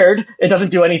be shared. It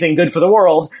doesn't do anything good for the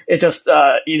world. It just,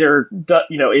 either,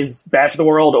 is bad for the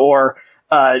world or,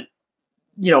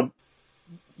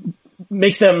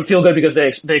 makes them feel good because they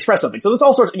express something. So there's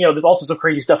all sorts of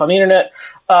crazy stuff on the internet.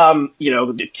 The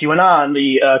QAnon,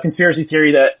 the conspiracy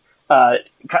theory that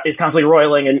is constantly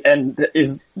roiling and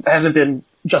hasn't been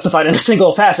justified in a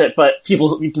single facet, but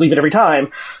people believe it every time.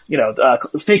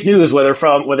 Fake news, whether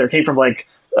it came from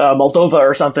Moldova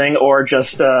or something, or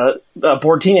just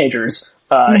bored teenagers,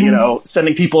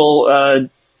 sending people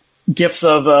gifs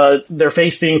of their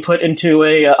face being put into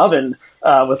a oven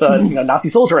with a Nazi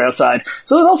soldier outside.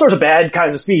 So there's all sorts of bad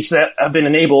kinds of speech that have been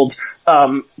enabled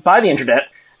by the internet,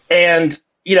 and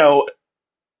in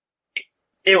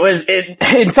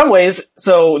some ways.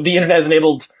 So the internet has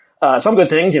enabled some good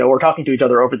things. We're talking to each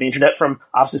other over the internet from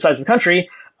opposite sides of the country,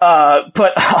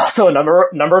 but also a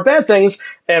number of bad things.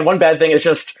 And one bad thing is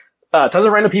just tons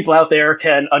of random people out there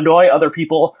can annoy other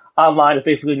people online with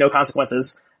basically no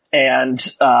consequences, and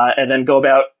then go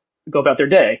about their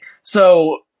day.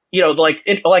 So,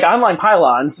 online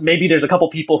pylons, maybe there's a couple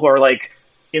people who are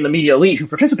in the media elite who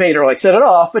participate or set it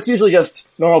off, but it's usually just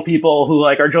normal people who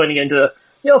are joining in to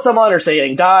yell at someone or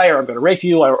saying die or I'm going to rape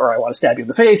you or I want to stab you in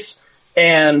the face.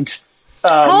 And,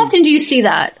 how often do you see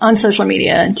that on social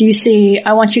media? Do you see,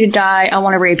 I want you to die, I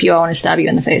want to rape you, I want to stab you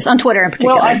in the face? On Twitter in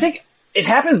particular. Well, I think it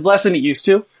happens less than it used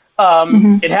to.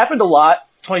 It happened a lot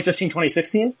 2015,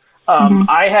 2016.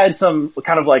 I had some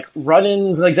kind of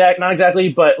run-ins, not exactly,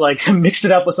 but mixed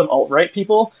it up with some alt-right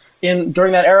people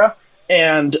during that era.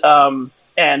 And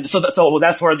so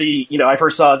that's where I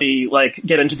first saw the,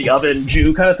 get into the oven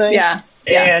Jew kind of thing. Yeah.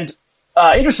 And,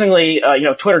 interestingly,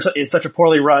 Twitter is such a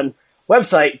poorly run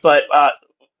website, but,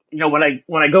 when I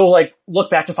go look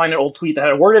back to find an old tweet that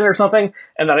had a word in it or something,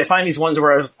 and then I find these ones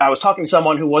where I was talking to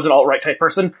someone who was an alt-right type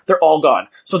person, they're all gone.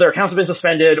 So their accounts have been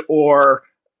suspended, or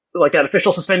that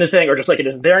official suspended thing, or just it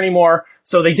isn't there anymore.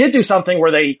 So they did do something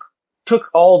where they took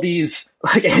all these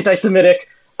anti-Semitic,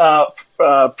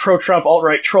 pro-Trump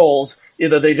alt-right trolls,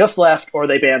 either they just left or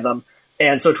they banned them.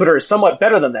 And so Twitter is somewhat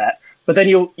better than that. But then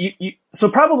so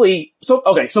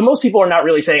most people are not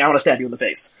really saying I want to stab you in the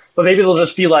face, but maybe they'll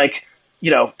just be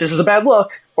this is a bad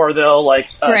look, or they'll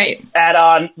add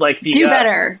on the do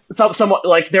better. Somewhat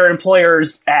like their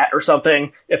employer's or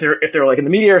something if they're like in the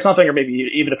media or something, or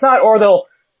maybe even if not, or they'll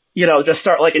just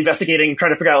start like investigating,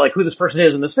 trying to figure out like who this person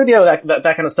is in this video, that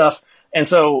kind of stuff. And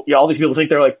so all these people think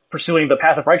they're like pursuing the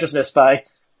path of righteousness by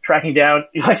tracking down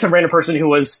like some random person who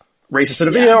was racist in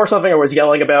a video or something, or was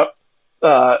yelling about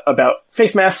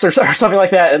face masks or something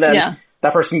like that, and then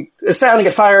that person is found and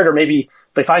get fired, or maybe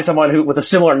they find someone who with a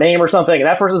similar name or something, and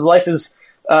that person's life is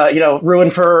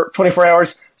ruined for 24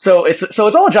 hours. So it's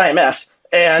all a giant mess.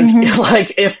 And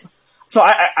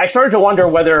I started to wonder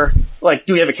whether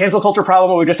do we have a cancel culture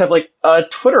problem, or we just have like a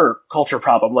Twitter culture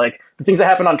problem? Like the things that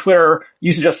happen on Twitter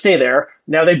used to just stay there.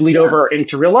 Now they bleed over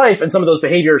into real life, and some of those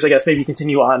behaviors, I guess, maybe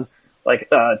continue on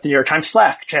the New York Times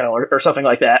Slack channel or something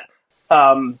like that.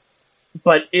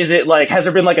 But is it has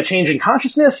there been a change in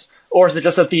consciousness, or is it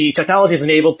just that the technology has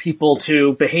enabled people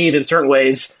to behave in certain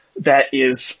ways that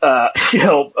is,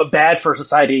 bad for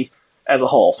society as a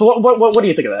whole? So what do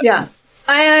you think of that? Yeah.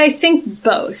 I think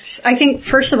both. I think,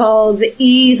 first of all, the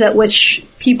ease at which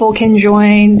people can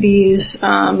join these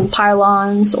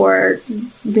pylons, or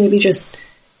maybe just,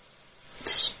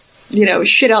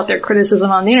 shit out their criticism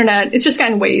on the internet, it's just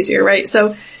gotten way easier, right?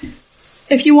 So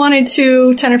if you wanted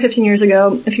to, 10 or 15 years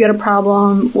ago, if you had a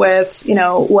problem with,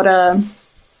 what a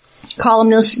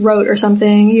columnist wrote or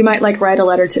something, you might write a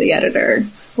letter to the editor.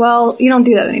 Well, you don't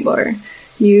do that anymore.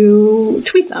 You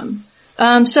tweet them.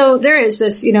 So there is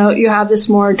this, you have this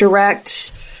more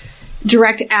direct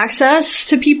access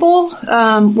to people,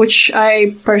 which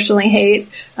I personally hate.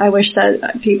 I wish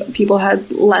that people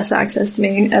had less access to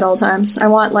me at all times. I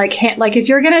want if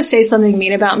you're gonna say something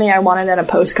mean about me, I want it in a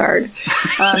postcard,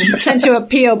 sent to a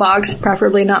P.O. box,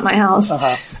 preferably not my house.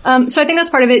 So I think that's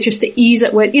part of it, just the ease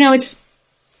at which, it's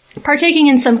partaking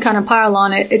in some kind of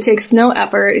pylon. It takes no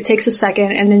effort. It takes a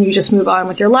second, and then you just move on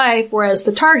with your life. Whereas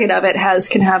the target of it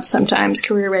can have sometimes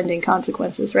career-ending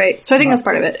consequences, right? So I think that's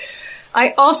part of it.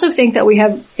 I also think that we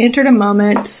have entered a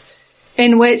moment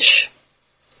in which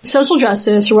social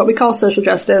justice, or what we call social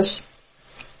justice,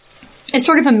 it's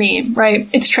sort of a meme, right?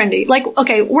 It's trendy.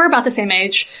 Okay, we're about the same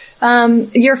age.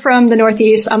 You're from the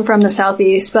Northeast, I'm from the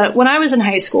Southeast, but when I was in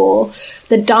high school,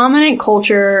 the dominant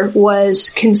culture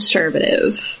was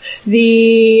conservative.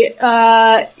 The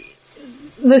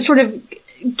sort of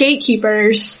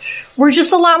gatekeepers were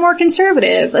just a lot more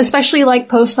conservative, especially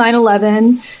post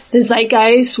 9/11. The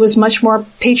zeitgeist was much more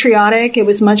patriotic. It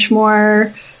was much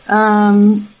more,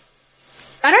 it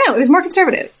was more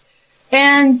conservative.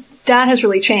 And that has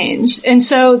really changed. And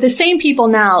so the same people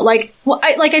now, I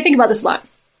think about this a lot.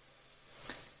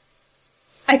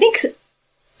 I think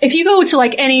if you go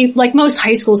to most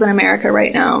high schools in America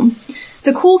right now,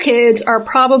 the cool kids are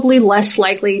probably less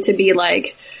likely to be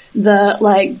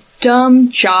the dumb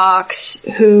jocks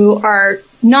who are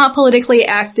not politically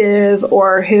active,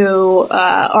 or who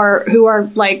are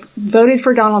voted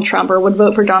for Donald Trump or would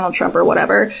vote for Donald Trump or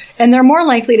whatever. And they're more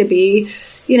likely to be,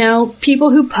 people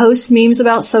who post memes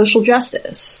about social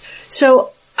justice.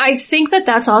 So I think that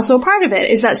that's also a part of it,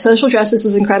 is that social justice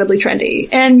is incredibly trendy.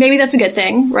 And maybe that's a good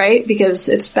thing, right? Because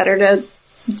it's better to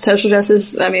social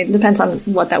justice. I mean, it depends on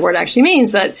what that word actually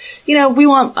means, but we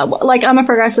want, I'm a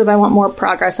progressive. I want more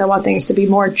progress. I want things to be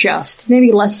more just,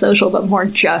 maybe less social, but more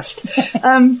just.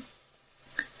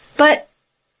 But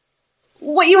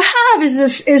what you have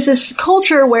is this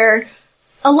culture where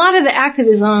a lot of the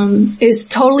activism is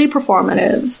totally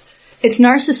performative. It's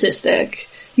narcissistic.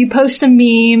 You post a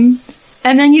meme,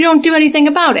 and then you don't do anything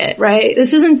about it, right?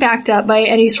 This isn't backed up by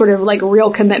any sort of real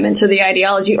commitment to the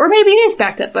ideology, or maybe it is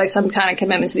backed up by some kind of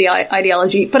commitment to the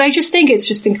ideology, but I just think it's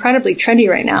just incredibly trendy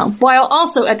right now, while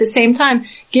also at the same time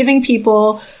giving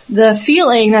people the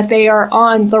feeling that they are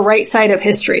on the right side of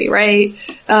history, right?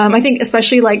 I think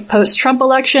especially post-Trump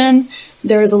election,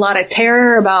 there was a lot of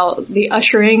terror about the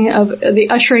ushering in of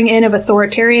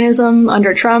authoritarianism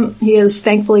under Trump. He has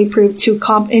thankfully proved too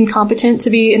incompetent to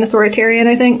be an authoritarian,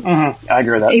 I think. Mm-hmm. I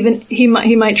agree with that. Even he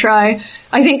might try.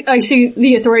 I think I see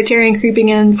the authoritarian creeping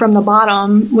in from the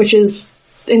bottom, which is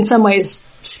in some ways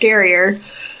scarier,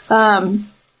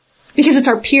 because it's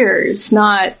our peers,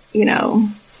 not the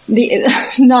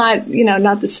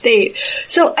state.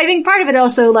 So I think part of it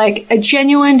also a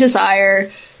genuine desire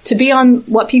to be on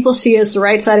what people see as the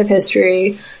right side of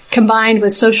history, combined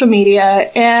with social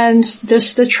media and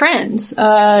just the trend.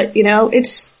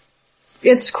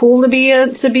 It's cool to be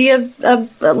an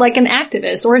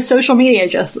activist, or a social media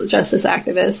justice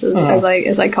activist,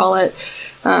 as I call it.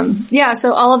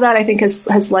 So all of that I think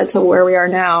has led to where we are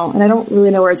now, and I don't really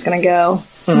know where it's going to go.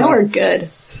 Nowhere good.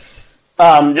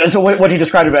 So what you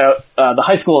described about the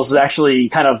high schools is actually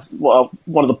kind of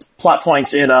one of the plot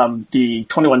points in the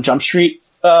 21 Jump Street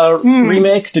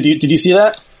remake. Did you see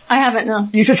that? I haven't, no.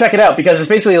 You should check it out because it's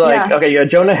basically like, okay, you had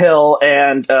Jonah Hill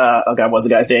and, oh god, what's the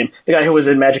guy's name? The guy who was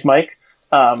in Magic Mike.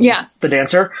 The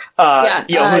dancer.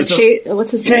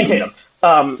 What's his name? Channing Tatum.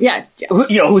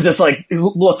 Who's this like,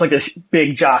 who looks like this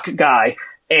big jock guy.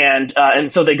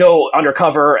 And so they go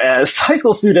undercover as high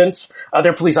school students.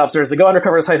 They're police officers. They go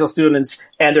undercover as high school students,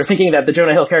 and they're thinking that the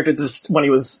Jonah Hill character, this when he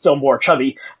was still more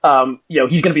chubby,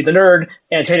 he's gonna be the nerd,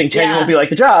 and Channing Tatum will be like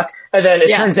the jock. And then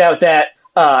it turns out that,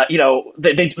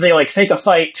 they like fake a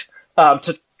fight,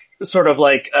 to sort of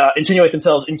like, insinuate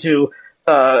themselves into,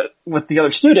 with the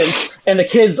other students, and the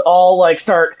kids all like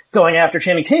start going after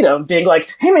Channing Tatum, being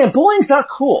like, "Hey man, bullying's not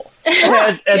cool."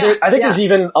 I think there's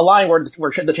even a line where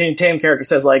the Channing Tatum character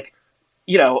says like,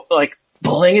 like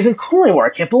bullying isn't cool anymore. I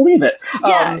can't believe it. So,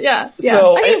 I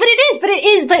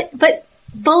mean, but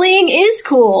bullying is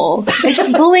cool. It's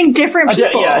just bullying different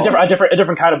people. A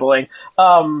different kind of bullying.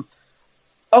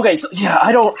 Okay, so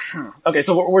okay,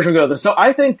 so where should we go with this? So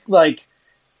I think like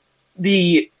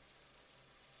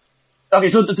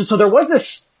so there was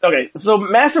this, so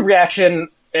massive reaction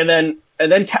and then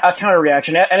a counter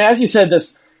reaction. And as you said,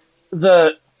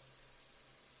 the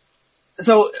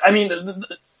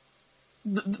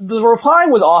reply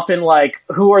was often like,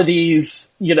 who are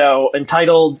these,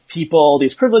 entitled people,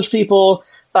 these privileged people,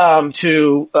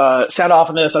 to, sound off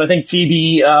on this. And I think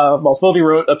Phoebe, Malsbovy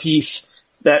wrote a piece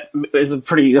that is a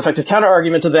pretty effective counter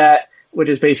argument to that, which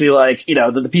is basically like,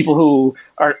 the people who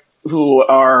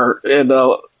are in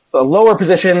a lower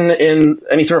position in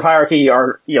any sort of hierarchy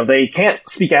are, they can't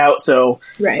speak out. So,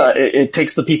 it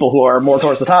takes the people who are more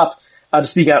towards the top, to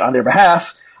speak out on their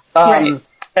behalf. And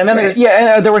then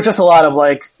there was just a lot of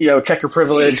like, check your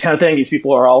privilege kind of thing. These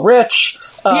people are all rich.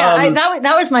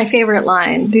 That was my favorite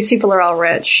line. These people are all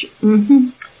rich. Mm-hmm.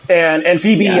 And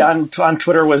Phoebe on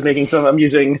Twitter was making some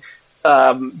amusing,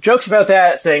 jokes about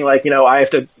that, saying like, I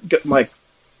have to get I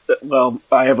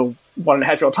have a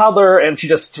 1.5-year-old toddler and she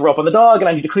just threw up on the dog and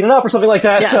I need to clean it up or something like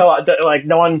that. So like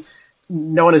no one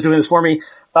is doing this for me.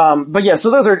 So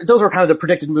those were kind of the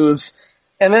predicted moves.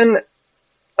 And then,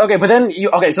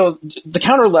 so the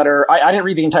counter letter, I didn't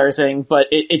read the entire thing, but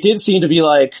it did seem to be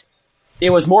like, it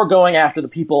was more going after the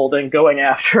people than going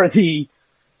after the,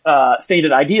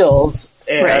 stated ideals.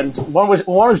 And one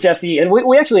was Jesse, and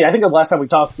we actually, I think the last time we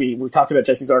talked about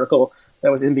Jesse's article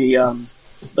that was in the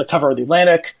cover of the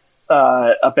Atlantic,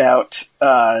 about,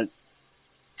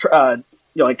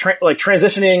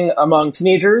 transitioning among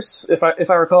teenagers, if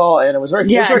I recall, and it was very,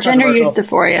 gender use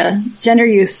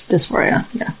dysphoria.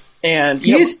 Yeah. And,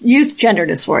 youth gender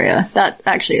dysphoria. That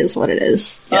actually is what it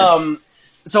is. Yes.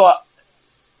 So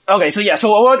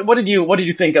what did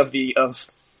you think of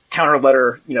counter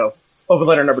letter, open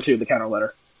letter number 2, the counter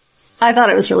letter? I thought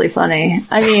it was really funny.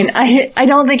 I mean, I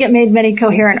don't think it made many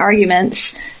coherent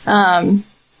arguments.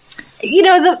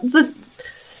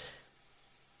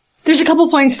 There's a couple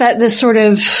points that this sort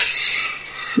of,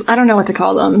 I don't know what to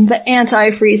call them, the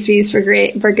anti-free speech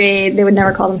brigade, they would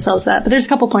never call themselves that, but there's a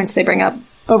couple points they bring up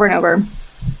over and over.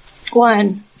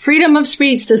 One, freedom of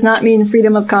speech does not mean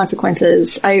freedom of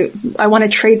consequences. I want to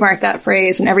trademark that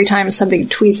phrase, and every time somebody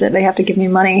tweets it, they have to give me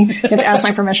money. They have to ask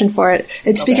my permission for it.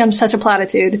 It's become such a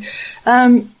platitude.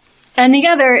 And the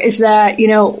other is that,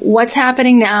 what's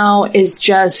happening now is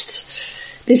just,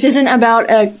 this isn't about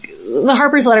the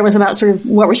Harper's letter was about sort of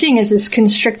what we're seeing is this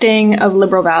constricting of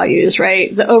liberal values,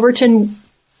 right? The Overton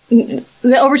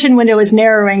window is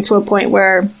narrowing to a point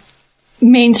where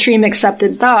mainstream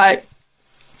accepted thought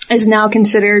is now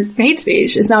considered hate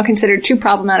speech, is now considered too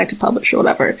problematic to publish or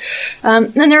whatever.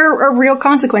 And there are real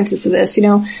consequences to this.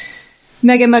 Megan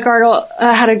McArdle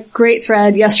had a great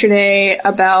thread yesterday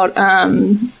about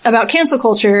cancel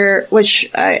culture, which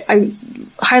I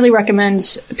highly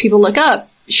recommend people look up.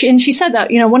 She said that,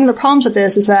 one of the problems with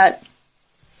this is that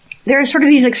there are sort of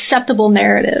these acceptable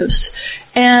narratives,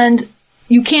 and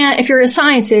you can't, if you're a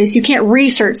scientist, you can't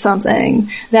research something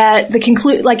that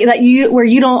where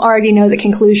you don't already know the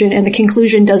conclusion, and the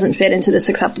conclusion doesn't fit into this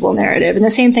acceptable narrative. And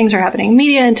the same things are happening in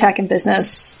media and tech and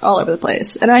business all over the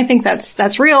place. And I think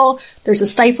that's real. There's a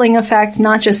stifling effect,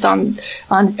 not just on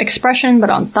expression, but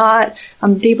on thought.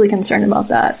 I'm deeply concerned about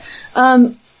that.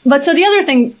 But so the other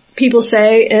thing people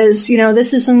say is,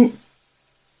 this isn't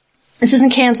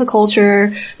cancel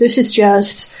culture. This is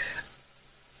just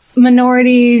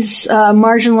minorities,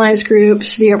 marginalized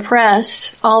groups, the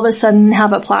oppressed, all of a sudden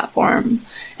have a platform.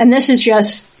 And this is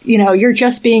just, you're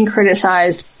just being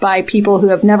criticized by people who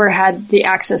have never had the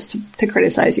access to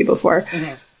criticize you before.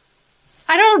 Mm-hmm.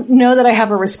 I don't know that I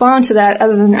have a response to that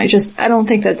other than I don't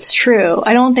think that's true.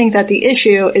 I don't think that the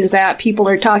issue is that people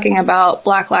are talking about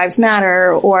Black Lives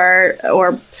Matter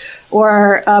or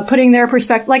putting their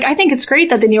perspective. Like, I think it's great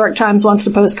that the New York Times wants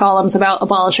to post columns about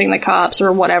abolishing the cops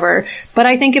or whatever. But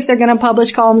I think if they're going to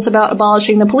publish columns about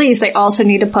abolishing the police, they also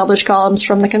need to publish columns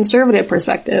from the conservative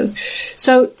perspective.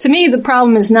 So to me, the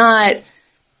problem is not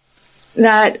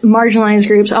that marginalized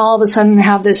groups all of a sudden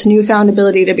have this newfound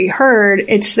ability to be heard.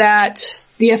 It's that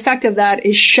the effect of that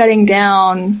is shutting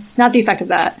down, not the effect of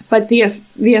that, but the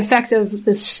effect of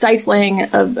the stifling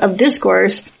of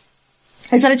discourse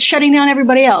is that it's shutting down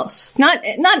everybody else. And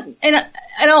I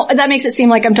don't, that makes it seem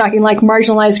like I'm talking like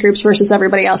marginalized groups versus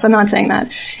everybody else. I'm not saying that.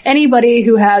 Anybody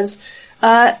who has,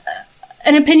 an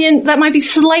opinion that might be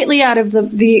slightly out of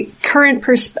the current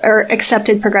or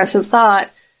accepted progressive thought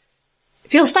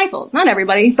feels stifled. Not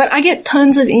everybody, but I get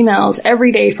tons of emails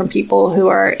every day from people who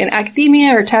are in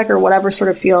academia or tech or whatever sort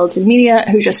of fields in media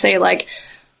who just say like,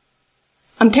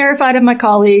 I'm terrified of my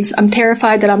colleagues. I'm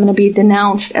terrified that I'm going to be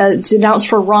denounced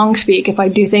for wrong speak if I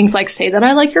do things like say that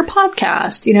I like your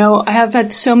podcast. You know, I have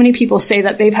had so many people say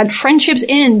that they've had friendships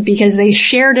end because they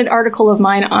shared an article of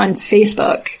mine on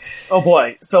Facebook. Oh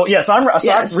boy. I'm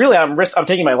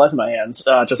taking my life in my hands,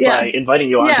 by inviting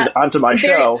you onto my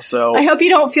show. So I hope you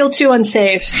don't feel too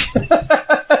unsafe.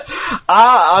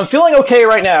 I'm feeling okay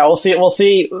right now. We'll see. We'll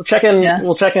check in,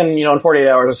 in 48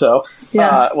 hours or so.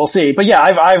 Yeah. We'll see. But yeah,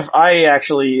 I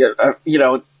actually,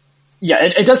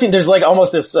 it does seem there's like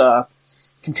almost this,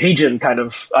 contagion kind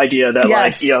of idea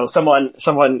that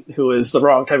someone who is the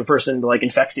wrong type of person like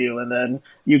infects you and then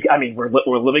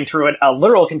we're living through a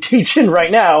literal contagion right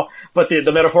now, but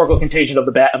the metaphorical contagion of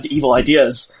the evil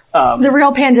ideas. The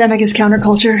real pandemic is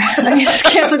counterculture. It's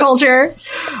cancel culture.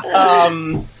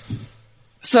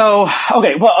 Something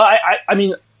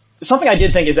I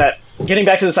did think is that getting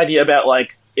back to this idea about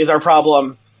like, is our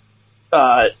problem,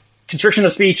 constriction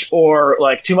of speech or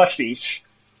like too much speech?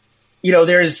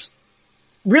 There's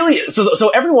really, so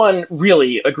everyone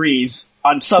really agrees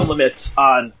on some limits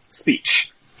on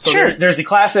speech. So sure. There's the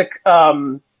classic,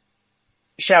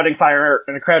 shouting fire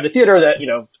in a crowded theater that,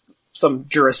 some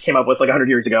jurist came up with like 100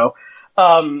 years ago.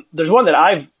 There's one that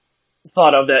I've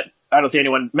thought of that I don't see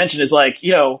anyone mention is like,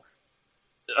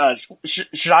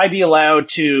 should I be allowed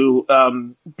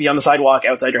to, be on the sidewalk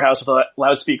outside your house with a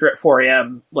loudspeaker at 4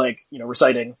 a.m., like,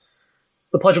 reciting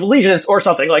the Pledge of Allegiance or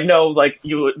something? Like, no, like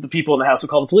the people in the house would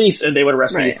call the police and they would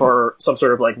arrest me for some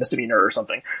sort of like misdemeanor or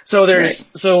something. So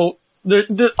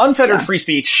the unfettered free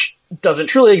speech doesn't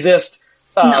truly exist.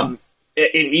 No.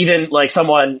 Even like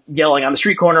someone yelling on the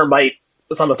street corner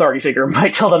some authority figure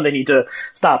might tell them they need to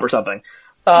stop or something.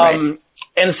 And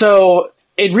so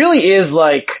it really is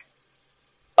like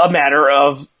a matter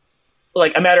of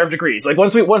degrees. Like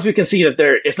once we can see that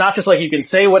it's not just like you can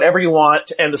say whatever you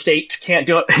want and the state can't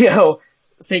do it,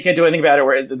 state can't do anything about it,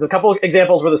 where there's a couple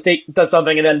examples where the state does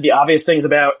something and then the obvious things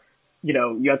about,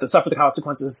 you have to suffer the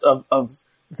consequences of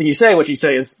the thing you say, which you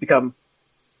say has become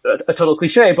a total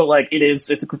cliche, but like it's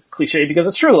a cliche because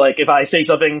it's true. Like if I say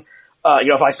something,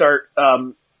 if I start,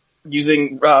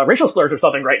 using, racial slurs or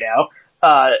something right now,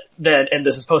 and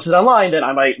this is posted online, then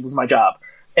I might lose my job.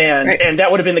 And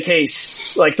that would have been the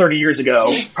case like 30 years ago,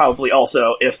 probably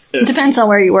also if it depends on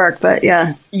where you work, but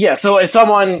yeah. Yeah. So if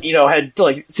someone, had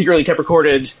like secretly kept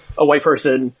recorded a white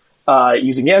person,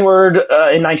 using the N-word,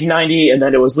 in 1990 and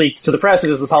then it was leaked to the press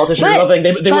as a politician or something,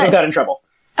 they would have got in trouble.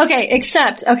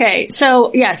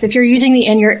 So yes, if you're using the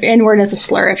N-word as a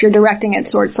slur, if you're directing it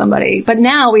towards somebody, but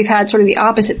now we've had sort of the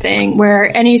opposite thing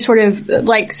where any sort of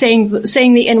like saying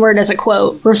the N-word as a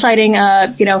quote, reciting,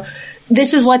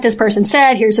 this is what this person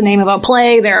said. Here's the name of a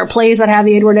play. There are plays that have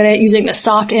the N-word in it using the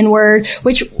soft N-word,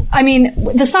 which,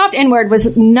 the soft N-word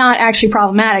was not actually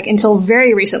problematic until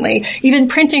very recently. Even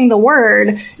printing the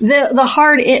word, the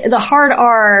hard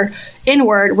R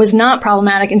N-word was not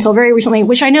problematic until very recently,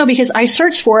 which I know because I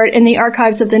searched for it in the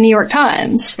archives of the New York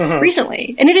Times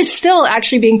recently. And it is still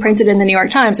actually being printed in the New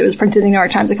York Times. It was printed in the New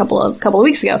York Times a couple of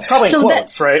weeks ago. Probably in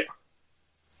quotes, right?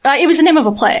 It was the name of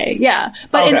a play, yeah.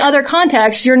 But in other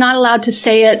contexts, you're not allowed to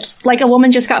say it. Like a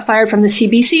woman just got fired from the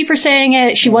CBC for saying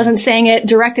it. She wasn't saying it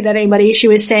directed at anybody. She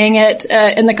was saying it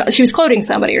she was quoting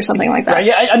somebody or something like that. Right,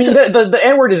 yeah, the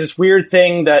N-word is this weird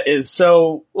thing that is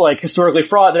so like historically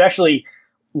fraught that actually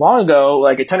long ago,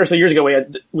 like 10 or so years ago,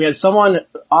 we had someone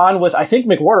on with, I think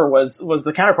McWhorter was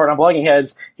the counterpart on Blogging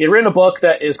Heads. He had written a book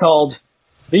that is called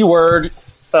The Word,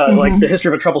 like the history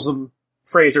of a troublesome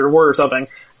phrase or word or something.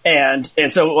 And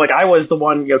so like I was the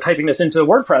one, typing this into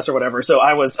WordPress or whatever. So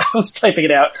I was typing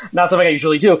it out, not something I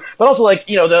usually do, but also like,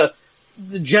 the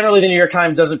generally the New York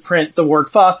Times doesn't print the word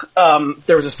fuck.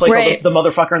 There was this play called the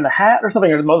Motherfucker in the Hat or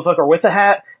something, or the Motherfucker with the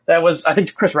Hat. That was, I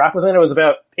think Chris Rock was in it. It was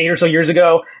about 8 or so years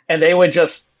ago, and they would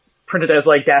just print it as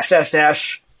like dash dash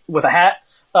dash with a hat,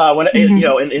 in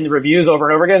the reviews over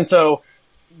and over again. So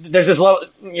there's this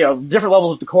different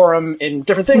levels of decorum in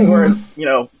different things, whereas,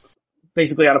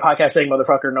 basically on a podcast saying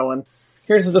motherfucker, no one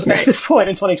here's at this point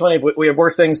in 2020. We have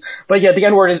worse things, but yeah, the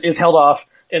N word is held off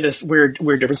in this weird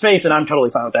different space, and I'm totally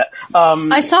fine with that.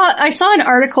 I saw an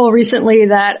article recently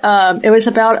that it was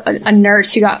about a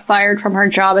nurse who got fired from her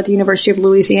job at the University of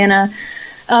Louisiana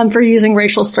for using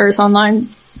racial slurs online,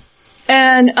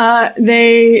 and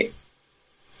they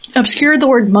obscured the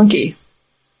word monkey.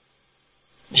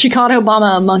 She called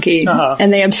Obama a monkey,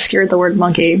 and they obscured the word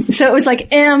monkey. So it was like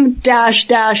M-Y.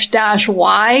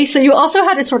 So you also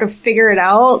had to sort of figure it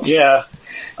out. Yeah.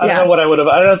 I don't know what I would have.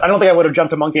 I don't think I would have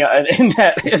jumped a monkey in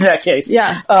that case.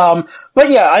 Yeah. But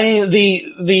yeah, I mean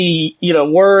the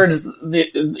words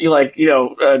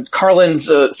Carlin's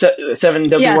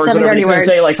 7W words, whatever you can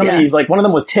say. Like some of these, like one of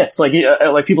them was tits. Like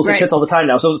people say tits all the time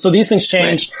now. So these things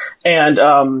changed, and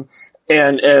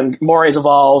mores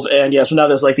evolve, and so now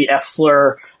there's like the F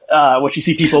slur, which you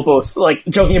see people both like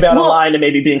joking about online and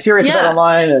maybe being serious about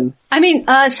online. And I mean,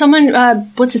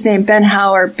 someone, what's his name? Ben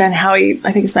Howie,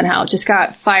 I think it's Ben Howe, just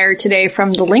got fired today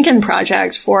from the Lincoln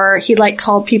Project for, he like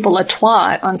called people a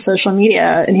twat on social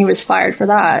media, and he was fired for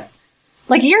that.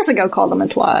 Like years ago called them a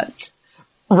twat.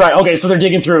 Right. Okay. So they're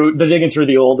digging through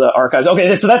the old archives.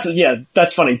 Okay. So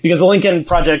that's funny, because the Lincoln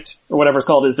Project, or whatever it's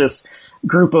called, is this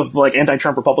group of like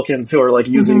anti-Trump Republicans who are like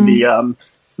using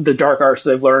the dark arts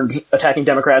they've learned attacking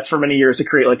Democrats for many years to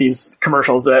create like these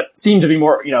commercials that seem to be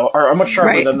more, are much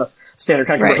sharper than the standard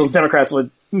kind of commercials Democrats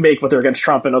would make when they're against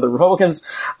Trump and other Republicans.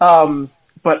 But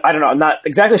I don't know. I'm not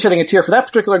exactly shedding a tear for that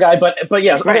particular guy, but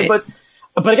yes. Okay, but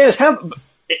again, it's kind of,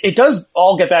 it does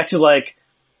all get back to like,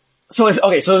 so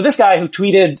this guy who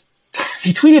tweeted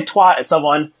twat at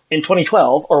someone in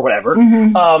 2012 or whatever,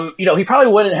 he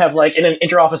probably wouldn't have like in an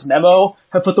interoffice memo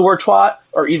have put the word twat,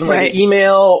 or even like an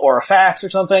email or a fax or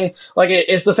something. Like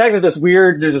it's the fact that there's this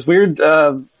weird, if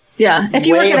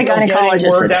you work at a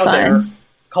gynecologist, it's fine.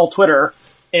 Called Twitter,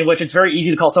 in which it's very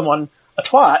easy to call someone a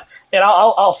twat. And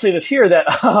I'll say this here that,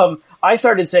 I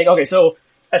started saying, okay, so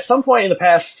at some point in the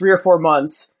past 3 or 4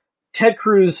 months, Ted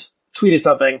Cruz tweeted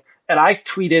something, and I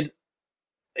tweeted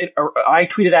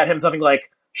at him something like,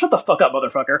 shut the fuck up,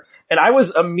 motherfucker. And I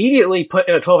was immediately put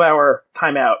in a 12-hour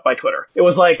timeout by Twitter. It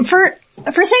was like, for saying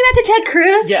that to Ted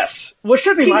Cruz? Yes. Which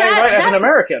should be my right as an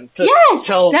American.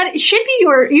 That should be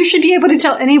you should be able to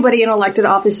tell anybody in elected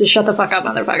office to shut the fuck up,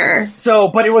 motherfucker. So,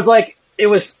 but it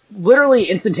was literally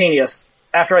instantaneous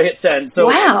after I hit send.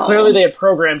 So clearly they had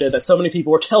programmed it that so many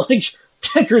people were telling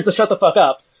Ted Cruz to shut the fuck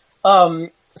up.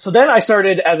 So then I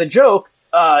started as a joke,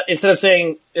 instead of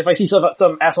saying, if I see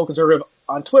some asshole conservative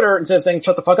on Twitter, instead of saying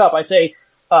shut the fuck up, I say,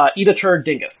 eat a turd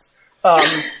dingus.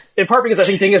 In part because I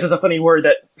think dingus is a funny word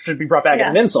that should be brought back as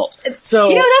an insult. So,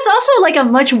 that's also like a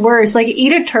much worse, like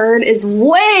eat a turd is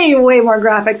way, way more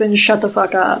graphic than shut the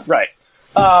fuck up. Right.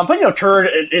 But turd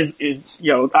is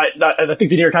I think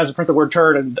the New York Times would print the word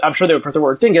turd, and I'm sure they would print the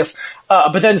word dingus.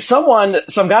 But then some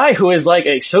guy who is like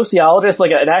a sociologist,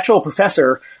 like an actual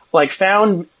professor, like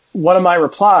found one of my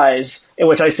replies in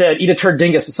which I said, eat a turd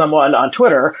dingus to someone on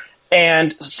Twitter,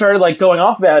 and started like going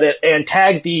off about it and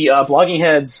tagged the Blogging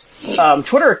Heads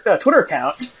Twitter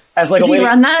account as like a way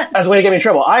to get me in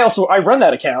trouble. I run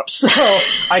that account, so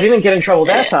I didn't get in trouble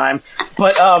that time.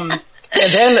 But and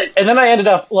then I ended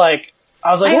up like,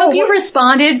 I was like, I hope you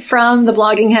responded from the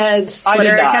Blogging Heads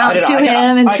Twitter account to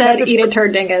him and said, eat a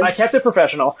turd dingus. I kept it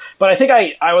professional, but I think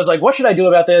I was like, what should I do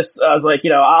about this? I was like,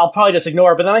 I'll probably just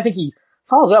ignore it. But then I think he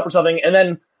followed it up or something, and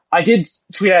then I did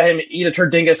tweet at him, eat a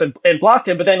turd dingus, and blocked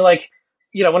him. But then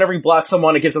whenever you block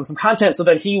someone, it gives them some content. So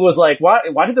then he was like,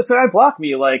 why did this guy block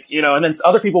me? And then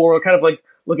other people were kind of like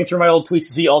looking through my old tweets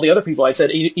to see all the other people I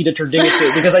said eat a turd dingus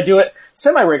to, because I do it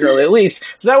semi-regularly at least.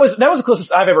 So that was the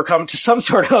closest I've ever come to some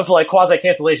sort of like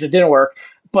quasi-cancellation. It didn't work.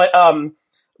 But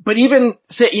even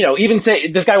say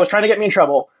this guy was trying to get me in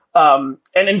trouble. And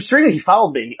strangely he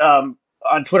followed me,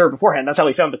 on Twitter beforehand. That's how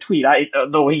he found the tweet.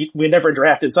 Though we never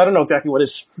interacted, so I don't know exactly what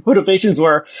his motivations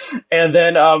were. And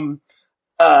then,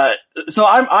 so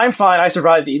I'm fine. I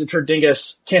survived the eat a turd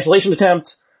dingus cancellation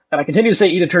attempt, and I continue to say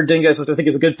eat a turd dingus, which I think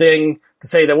is a good thing to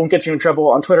say that won't get you in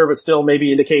trouble on Twitter, but still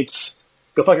maybe indicates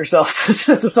go fuck yourself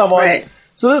to someone. Right.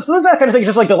 So this that kind of thing.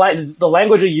 Just like the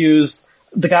language you use.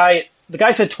 The guy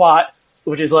said twat,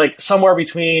 which is like somewhere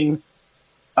between,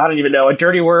 I don't even know, a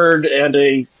dirty word and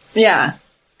a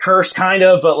curse kind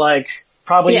of, but like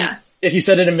probably if you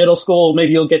said it in middle school,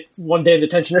 maybe you'll get 1 day of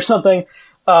detention or something.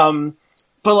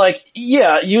 But like,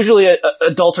 yeah, usually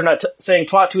adults are not saying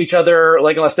twat to each other,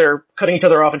 like unless they're cutting each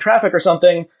other off in traffic or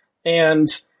something. And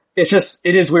it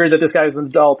is weird that this guy is an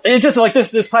adult. And it's just like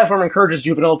this platform encourages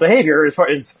juvenile behavior is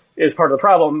part of the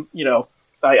problem. You know,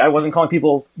 I wasn't calling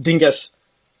people dingus,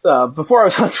 before I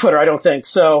was on Twitter, I don't think.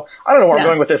 So I don't know where I'm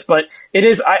going with this, but it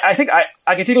is, I think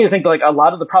I continue to think like a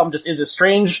lot of the problem just is a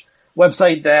strange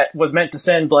website that was meant to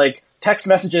send like text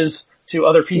messages to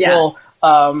other people.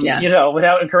 You know,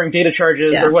 without incurring data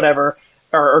charges or whatever,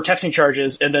 or texting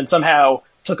charges, and then somehow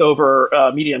took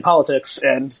over media and politics,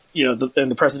 and you know,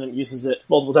 the president uses it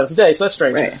multiple times a day. So that's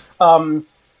strange. Right.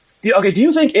 Do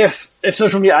you think if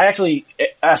social media? I actually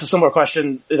asked a similar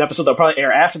question in an episode that'll probably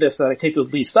air after this that I taped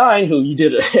with Lee Stein, who you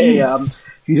did an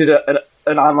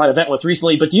online event with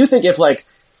recently. But do you think if like,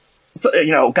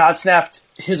 you know, God snapped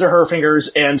his or her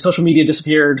fingers and social media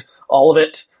disappeared, all of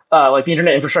it, like the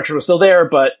internet infrastructure was still there,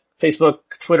 but Facebook,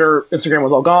 Twitter, Instagram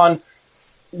was all gone,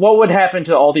 what would happen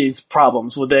to all these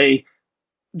problems? Would they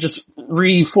just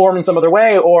reform in some other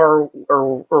way, or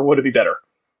would it be better?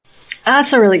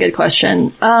 That's a really good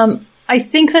question. I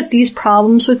think that these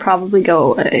problems would probably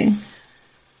go away,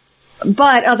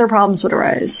 but other problems would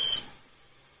arise.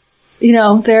 You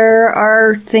know, there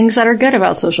are things that are good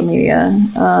about social media.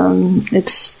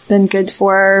 It's been good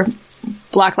for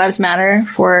Black Lives Matter,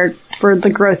 for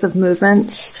the growth of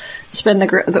movements. It's been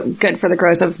good for the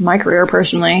growth of my career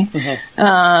personally.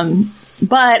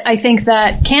 But I think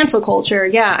that cancel culture,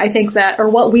 I think that, or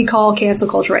what we call cancel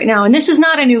culture right now, and this is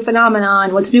not a new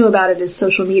phenomenon. What's new about it is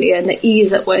social media and the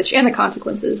ease at which, and the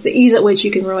consequences, the ease at which you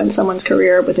can ruin someone's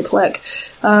career with a click.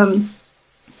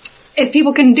 If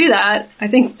people can do that, I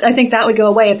think that would go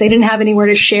away. If they didn't have anywhere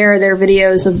to share their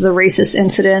videos of the racist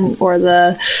incident or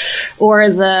the,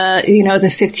 you know, the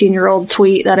 15-year-old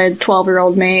tweet that a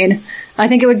 12-year-old made, I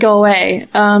think it would go away.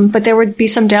 But there would be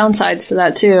some downsides to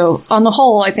that too. On the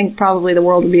whole, I think probably the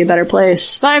world would be a better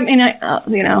place. But I mean,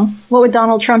 you know, what would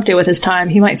Donald Trump do with his time?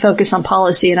 He might focus on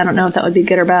policy, and I don't know if that would be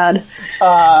good or bad.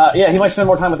 He might spend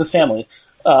more time with his family.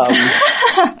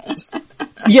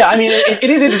 Yeah, I mean, it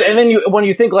is interesting. And then when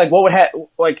you think like, what would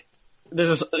like,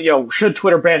 there's this, you know, should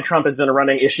Twitter ban Trump has been a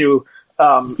running issue,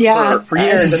 for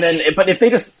years. And then, but if they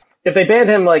banned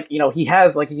him, like, you know, he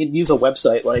has, like, he could use a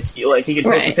website, like he could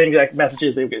post the same exact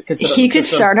messages. He could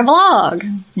start a vlog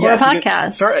or a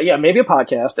podcast. Maybe a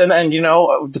podcast. And then, you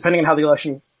know, depending on how the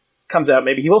election comes out,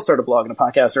 maybe he will start a blog and a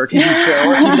podcast or a TV show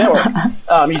or a TV network.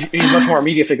 He's much more a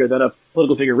media figure than a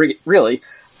political figure, really.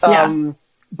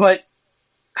 But,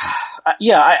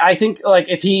 I think, like,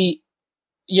 if he,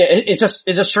 it's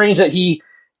just strange that he,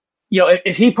 you know,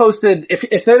 if he posted, if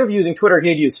instead of using Twitter, he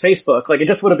had used Facebook, like, it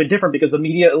just would have been different because the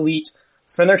media elite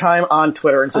spend their time on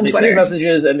Twitter, and so they see the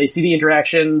messages and they see the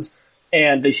interactions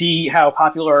and they see how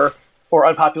popular or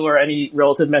unpopular any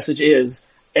relative message is.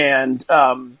 And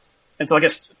so I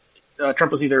guess,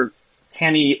 Trump was either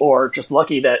canny or just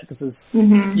lucky that this is, you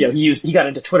know, he got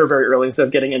into Twitter very early instead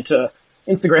of getting into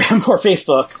Instagram or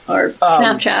Facebook. Or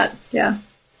Snapchat,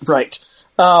 Right.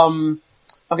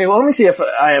 Okay, well, let me see if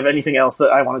I have anything else that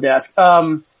I wanted to ask.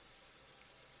 I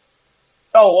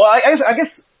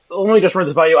guess, let me just run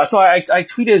this by you. So I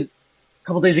tweeted a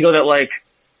couple days ago that, like,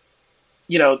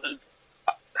 you know,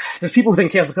 there's people who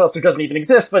think cancel culture doesn't even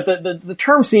exist, but the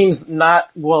term seems not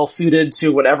well suited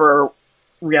to whatever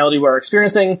reality we're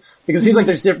experiencing, because it seems like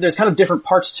there's kind of different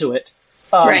parts to it.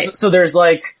 So there's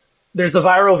the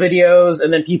viral videos,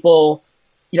 and then people,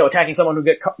 you know, attacking someone who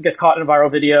gets caught in a viral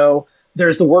video.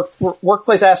 There's the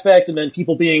workplace aspect, and then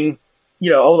people being,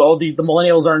 you know, all the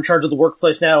millennials are in charge of the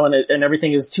workplace now, and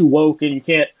everything is too woke, and you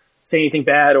can't say anything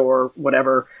bad or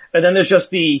whatever. And then there's just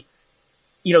the,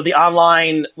 you know, the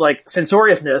online, like,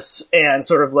 censoriousness and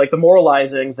sort of like the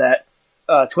moralizing that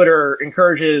Twitter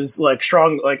encourages, like,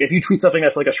 strong, like, if you tweet something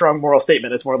that's like a strong moral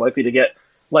statement, it's more likely to get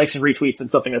likes and retweets than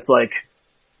something that's like,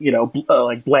 you know,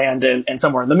 like bland and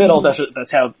somewhere in the middle.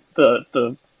 That's how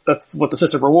that's what the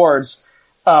system rewards.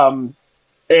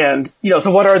 And, you know,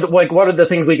 so what are the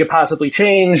things we could possibly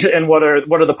change, and what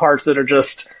are the parts that are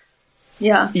just,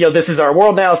 you know, this is our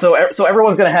world now. So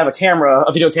everyone's going to have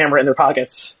a video camera in their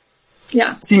pockets.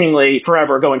 Seemingly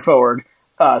forever going forward.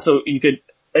 So you could,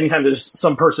 anytime there's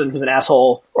some person who's an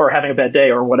asshole or having a bad day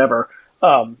or whatever,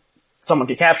 someone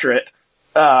could capture it.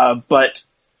 But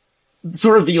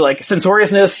sort of the, like,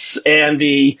 censoriousness and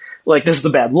the, like, this is a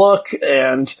bad look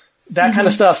and that kind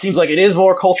of stuff seems like it is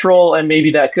more cultural, and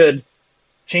maybe that could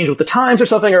change with the times or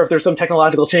something, or if there's some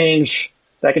technological change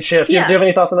that could shift. Do you have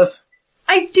any thoughts on this?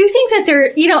 I do think that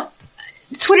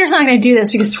Twitter's not going to do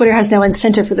this because Twitter has no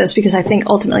incentive for this, because I think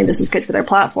ultimately this is good for their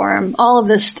platform. All of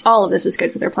this is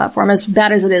good for their platform. As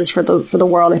bad as it is for the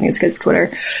world, I think it's good for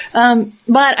Twitter.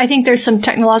 But I think there's some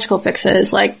technological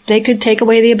fixes. Like, they could take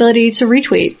away the ability to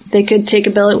retweet. They could take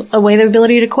away the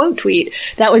ability to quote tweet.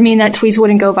 That would mean that tweets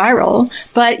wouldn't go viral,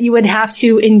 but you would have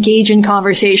to engage in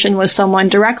conversation with someone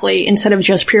directly instead of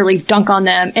just purely dunk on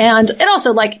them. And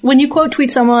also, like, when you quote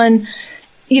tweet someone,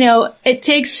 you know, it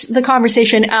takes the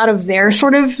conversation out of their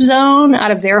sort of zone,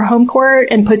 out of their home court,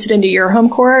 and puts it into your home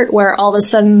court, where all of a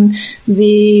sudden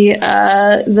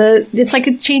it's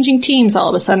like changing teams all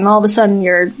of a sudden. All of a sudden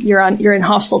you're in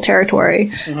hostile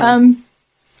territory. Mm-hmm.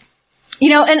 You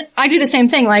know, and I do the same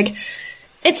thing. Like,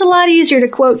 it's a lot easier to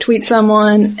quote tweet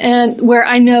someone, and where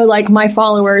I know, like, my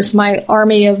followers, my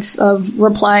army of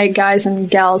reply guys and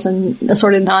gals and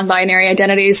assorted non-binary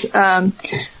identities,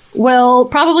 will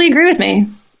probably agree with me.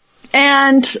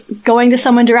 And going to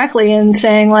someone directly and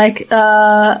saying, like,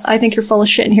 I think you're full of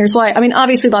shit and here's why. I mean,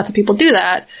 obviously lots of people do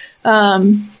that.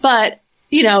 But,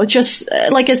 you know, just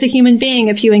like as a human being,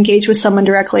 if you engage with someone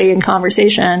directly in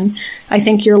conversation, I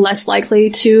think you're less likely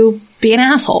to be an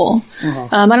asshole.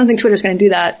 Mm-hmm. I don't think Twitter's going to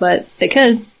do that, but they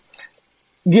could.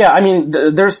 Yeah, I mean,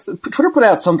 Twitter put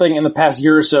out something in the past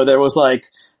year or so that was like,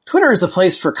 Twitter is the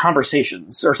place for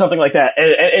conversations or something like that.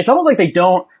 It's almost like they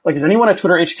don't, like, does anyone at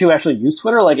Twitter HQ actually use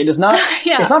Twitter? Like, it is not,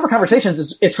 It's not for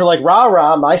conversations. It's for, like,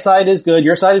 rah, my side is good,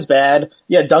 your side is bad.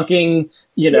 Yeah, dunking,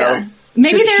 you know. Yeah.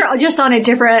 Maybe they're just on a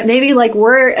different, maybe like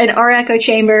we're in our echo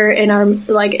chamber in our,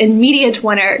 like, in media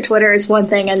Twitter is one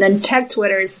thing, and then tech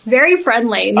Twitter is very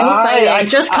friendly, no fighting,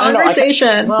 just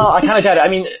conversation. I kind of get it. I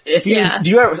mean, if you,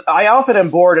 I often am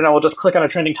bored and I will just click on a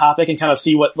trending topic and kind of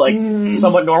see what, like,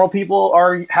 somewhat normal people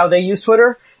are, how they use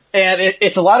Twitter. And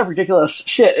it's a lot of ridiculous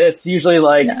shit. It's usually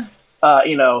like,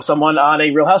 you know, someone on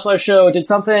a Real Housewives show did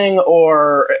something,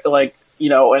 or like, you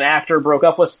know, an actor broke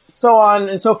up with so on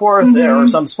and so forth, or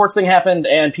some sports thing happened,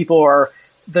 and people are,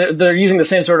 they're using the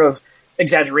same sort of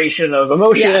exaggeration of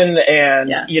emotion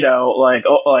and, you know, like,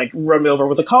 run me over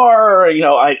with a car, or, you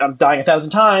know, I'm dying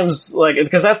 1,000 times, like,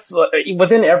 because that's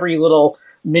within every little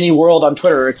mini world on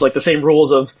Twitter. It's like the same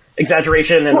rules of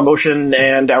exaggeration and emotion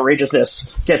and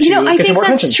outrageousness get you more attention. I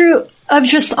think that's true of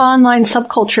just online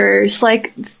subcultures.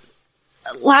 Like,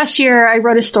 last year I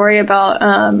wrote a story about,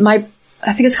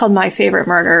 I think it's called My Favorite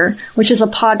Murder, which is a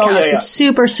podcast, a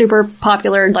super, super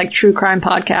popular, like, true crime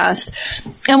podcast.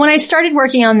 And when I started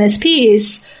working on this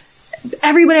piece,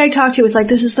 everybody I talked to was like,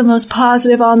 this is the most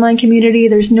positive online community.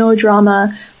 There's no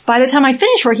drama. By the time I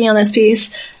finished working on this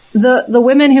piece, the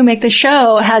women who make the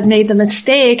show had made the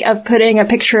mistake of putting a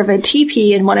picture of a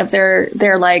teepee in one of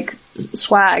their like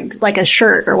swag, like a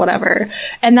shirt or whatever.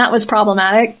 And that was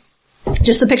problematic.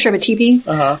 Just the picture of a teepee.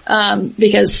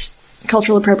 Because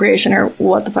cultural appropriation or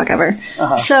what the fuck ever.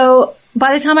 So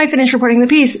by the time I finished reporting the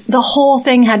piece, the whole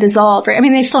thing had dissolved, right? I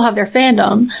mean, they still have their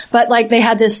fandom, but like they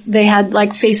had like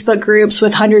Facebook groups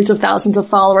with hundreds of thousands of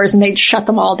followers, and they'd shut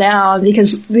them all down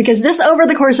because this, over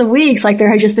the course of weeks, like, there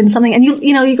had just been something, and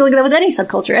you know, you can look at that with any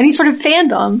subculture, any sort of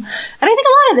fandom. And I think a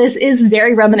lot of this is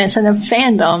very reminiscent of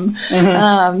fandom.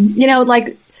 You know,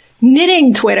 like,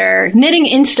 knitting Twitter, knitting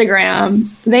Instagram,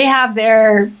 they have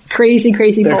their crazy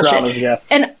bullshit. Dramas,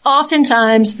 and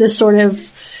oftentimes this sort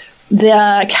of,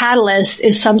 the catalyst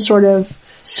is some sort of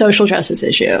social justice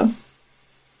issue.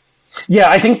 Yeah,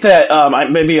 I think that,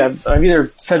 I've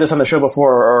either said this on the show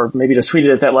before or maybe just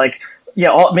tweeted it, that, like,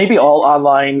 maybe all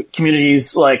online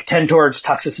communities, like, tend towards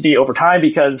toxicity over time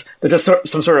because there's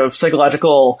just some sort of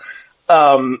psychological,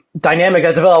 dynamic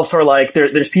that develops where, like,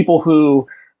 there's people who,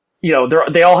 you know,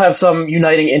 they all have some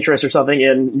uniting interest or something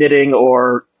in knitting,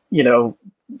 or, you know,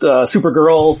 the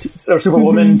Supergirl or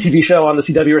Superwoman TV show on the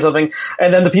CW or something.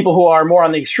 And then the people who are more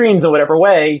on the extremes in whatever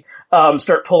way,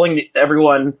 start pulling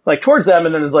everyone, like, towards them.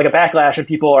 And then there's, like, a backlash, and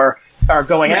people are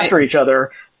going after each other.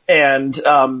 And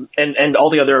all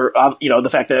the other, you know,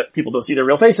 the fact that people don't see their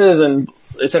real faces, and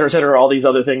et cetera, all these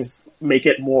other things make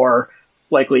it more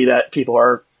likely that people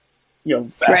are, you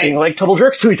know, acting like total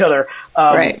jerks to each other,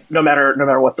 no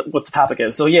matter what the topic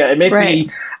is. So yeah, it may be,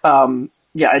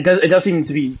 it does seem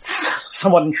to be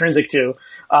somewhat intrinsic to,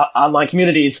 online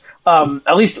communities,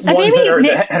 at least ones that are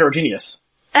heterogeneous.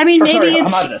 I mean,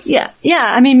 homogenous.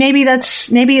 I mean, maybe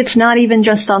it's not even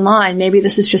just online. Maybe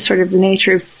this is just sort of the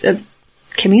nature of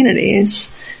communities.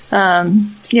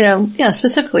 You know,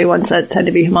 specifically ones that tend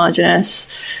to be homogenous.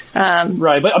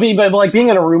 Right. But like, being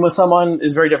in a room with someone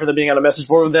is very different than being on a message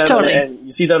board with them. Totally. And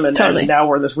you see them, and now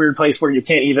we're in this weird place where you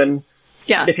can't even,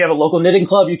 if you have a local knitting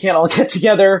club, you can't all get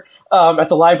together, at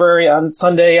the library on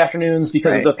Sunday afternoons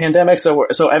because of the pandemic. So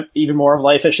even more of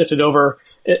life has shifted over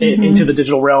into the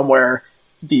digital realm, where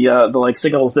like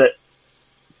signals that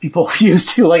people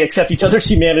use to like accept each other's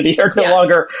humanity are no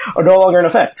longer in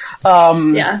effect.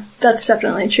 Yeah, that's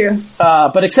definitely true.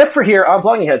 But except for here on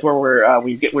Blogging Heads, where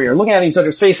we're looking at each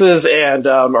other's faces and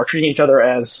are treating each other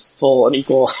as full and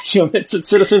equal humans and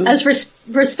citizens, as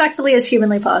respectfully as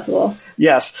humanly possible.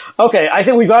 Yes. Okay. I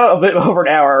think we've got a bit over an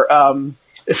hour.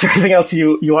 Is there anything else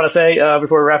you want to say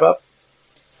before we wrap up?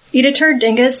 Eat a turd,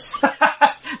 dingus.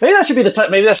 Maybe that should be the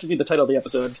title of the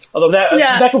episode. Although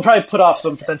that could probably put off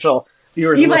some potential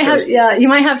viewers. You might have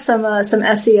some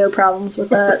SEO problems with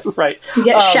that. Right. You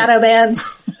get shadow banned.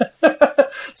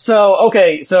 So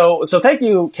thank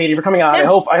you, Katie, for coming on. Yeah.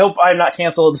 I hope I'm not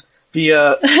canceled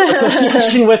via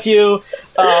association with you.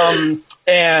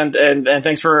 And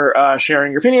thanks for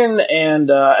sharing your opinion.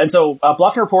 And so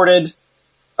Blocked and Reported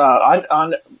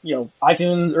on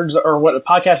iTunes or what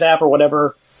podcast app or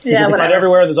whatever. You can find it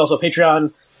everywhere. There's also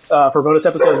Patreon for bonus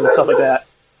episodes and stuff like that.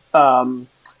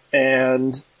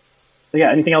 And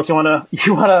yeah, anything else you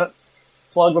wanna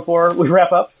plug before we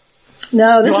wrap up?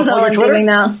 No, this is all I'm doing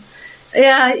now.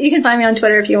 Yeah, you can find me on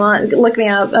Twitter if you want. Look me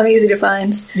up. I'm easy to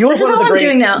find. This is all I'm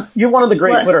doing now. You have one of the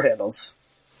great Twitter handles.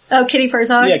 Oh, Kitty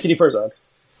Herzog? Yeah, Kitty Herzog.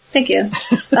 Thank you.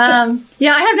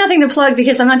 Yeah, I have nothing to plug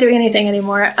because I'm not doing anything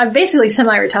anymore. I'm basically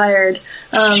semi-retired,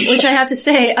 which I have to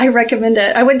say, I recommend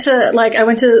it. I went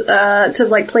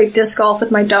to play disc golf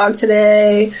with my dog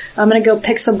today. I'm gonna go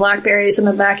pick some blackberries in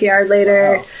the backyard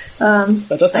later. Wow.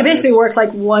 I basically work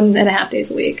like 1.5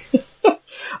 days a week.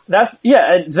 That's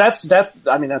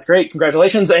great.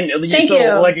 Congratulations. And Thank you.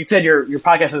 Like you said, your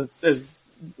podcast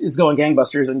is going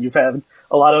gangbusters and you've had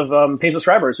a lot of paid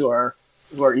subscribers who are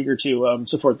eager to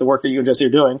support the work that you and Jesse are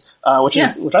doing, which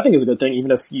I think is a good thing,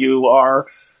 even if you are,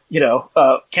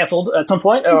 canceled at some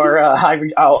point, or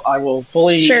I will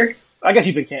fully. Sure. I guess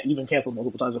you've been canceled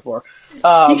multiple times before. You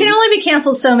can only be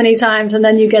canceled so many times, and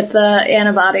then you get the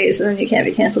antibodies, and then you can't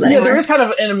be canceled anymore. Yeah, there is kind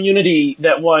of an immunity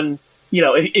that one,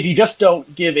 if you just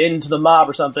don't give in to the mob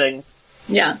or something.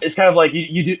 Yeah, it's kind of like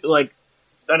you do like.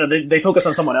 I don't know, they focus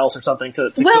on someone else or something to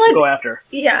go after.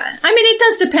 Yeah. I mean, it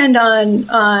does depend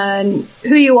on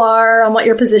who you are, on what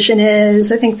your position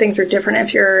is. I think things are different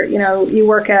if you're, you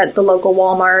work at the local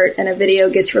Walmart and a video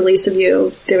gets released of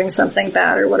you doing something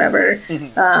bad or whatever,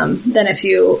 than if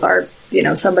you are,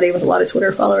 somebody with a lot of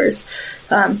Twitter followers.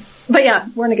 But yeah,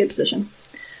 we're in a good position.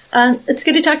 It's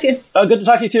good to talk to you. Good to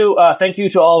talk to you too. Thank you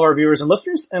to all of our viewers and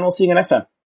listeners, and we'll see you next time.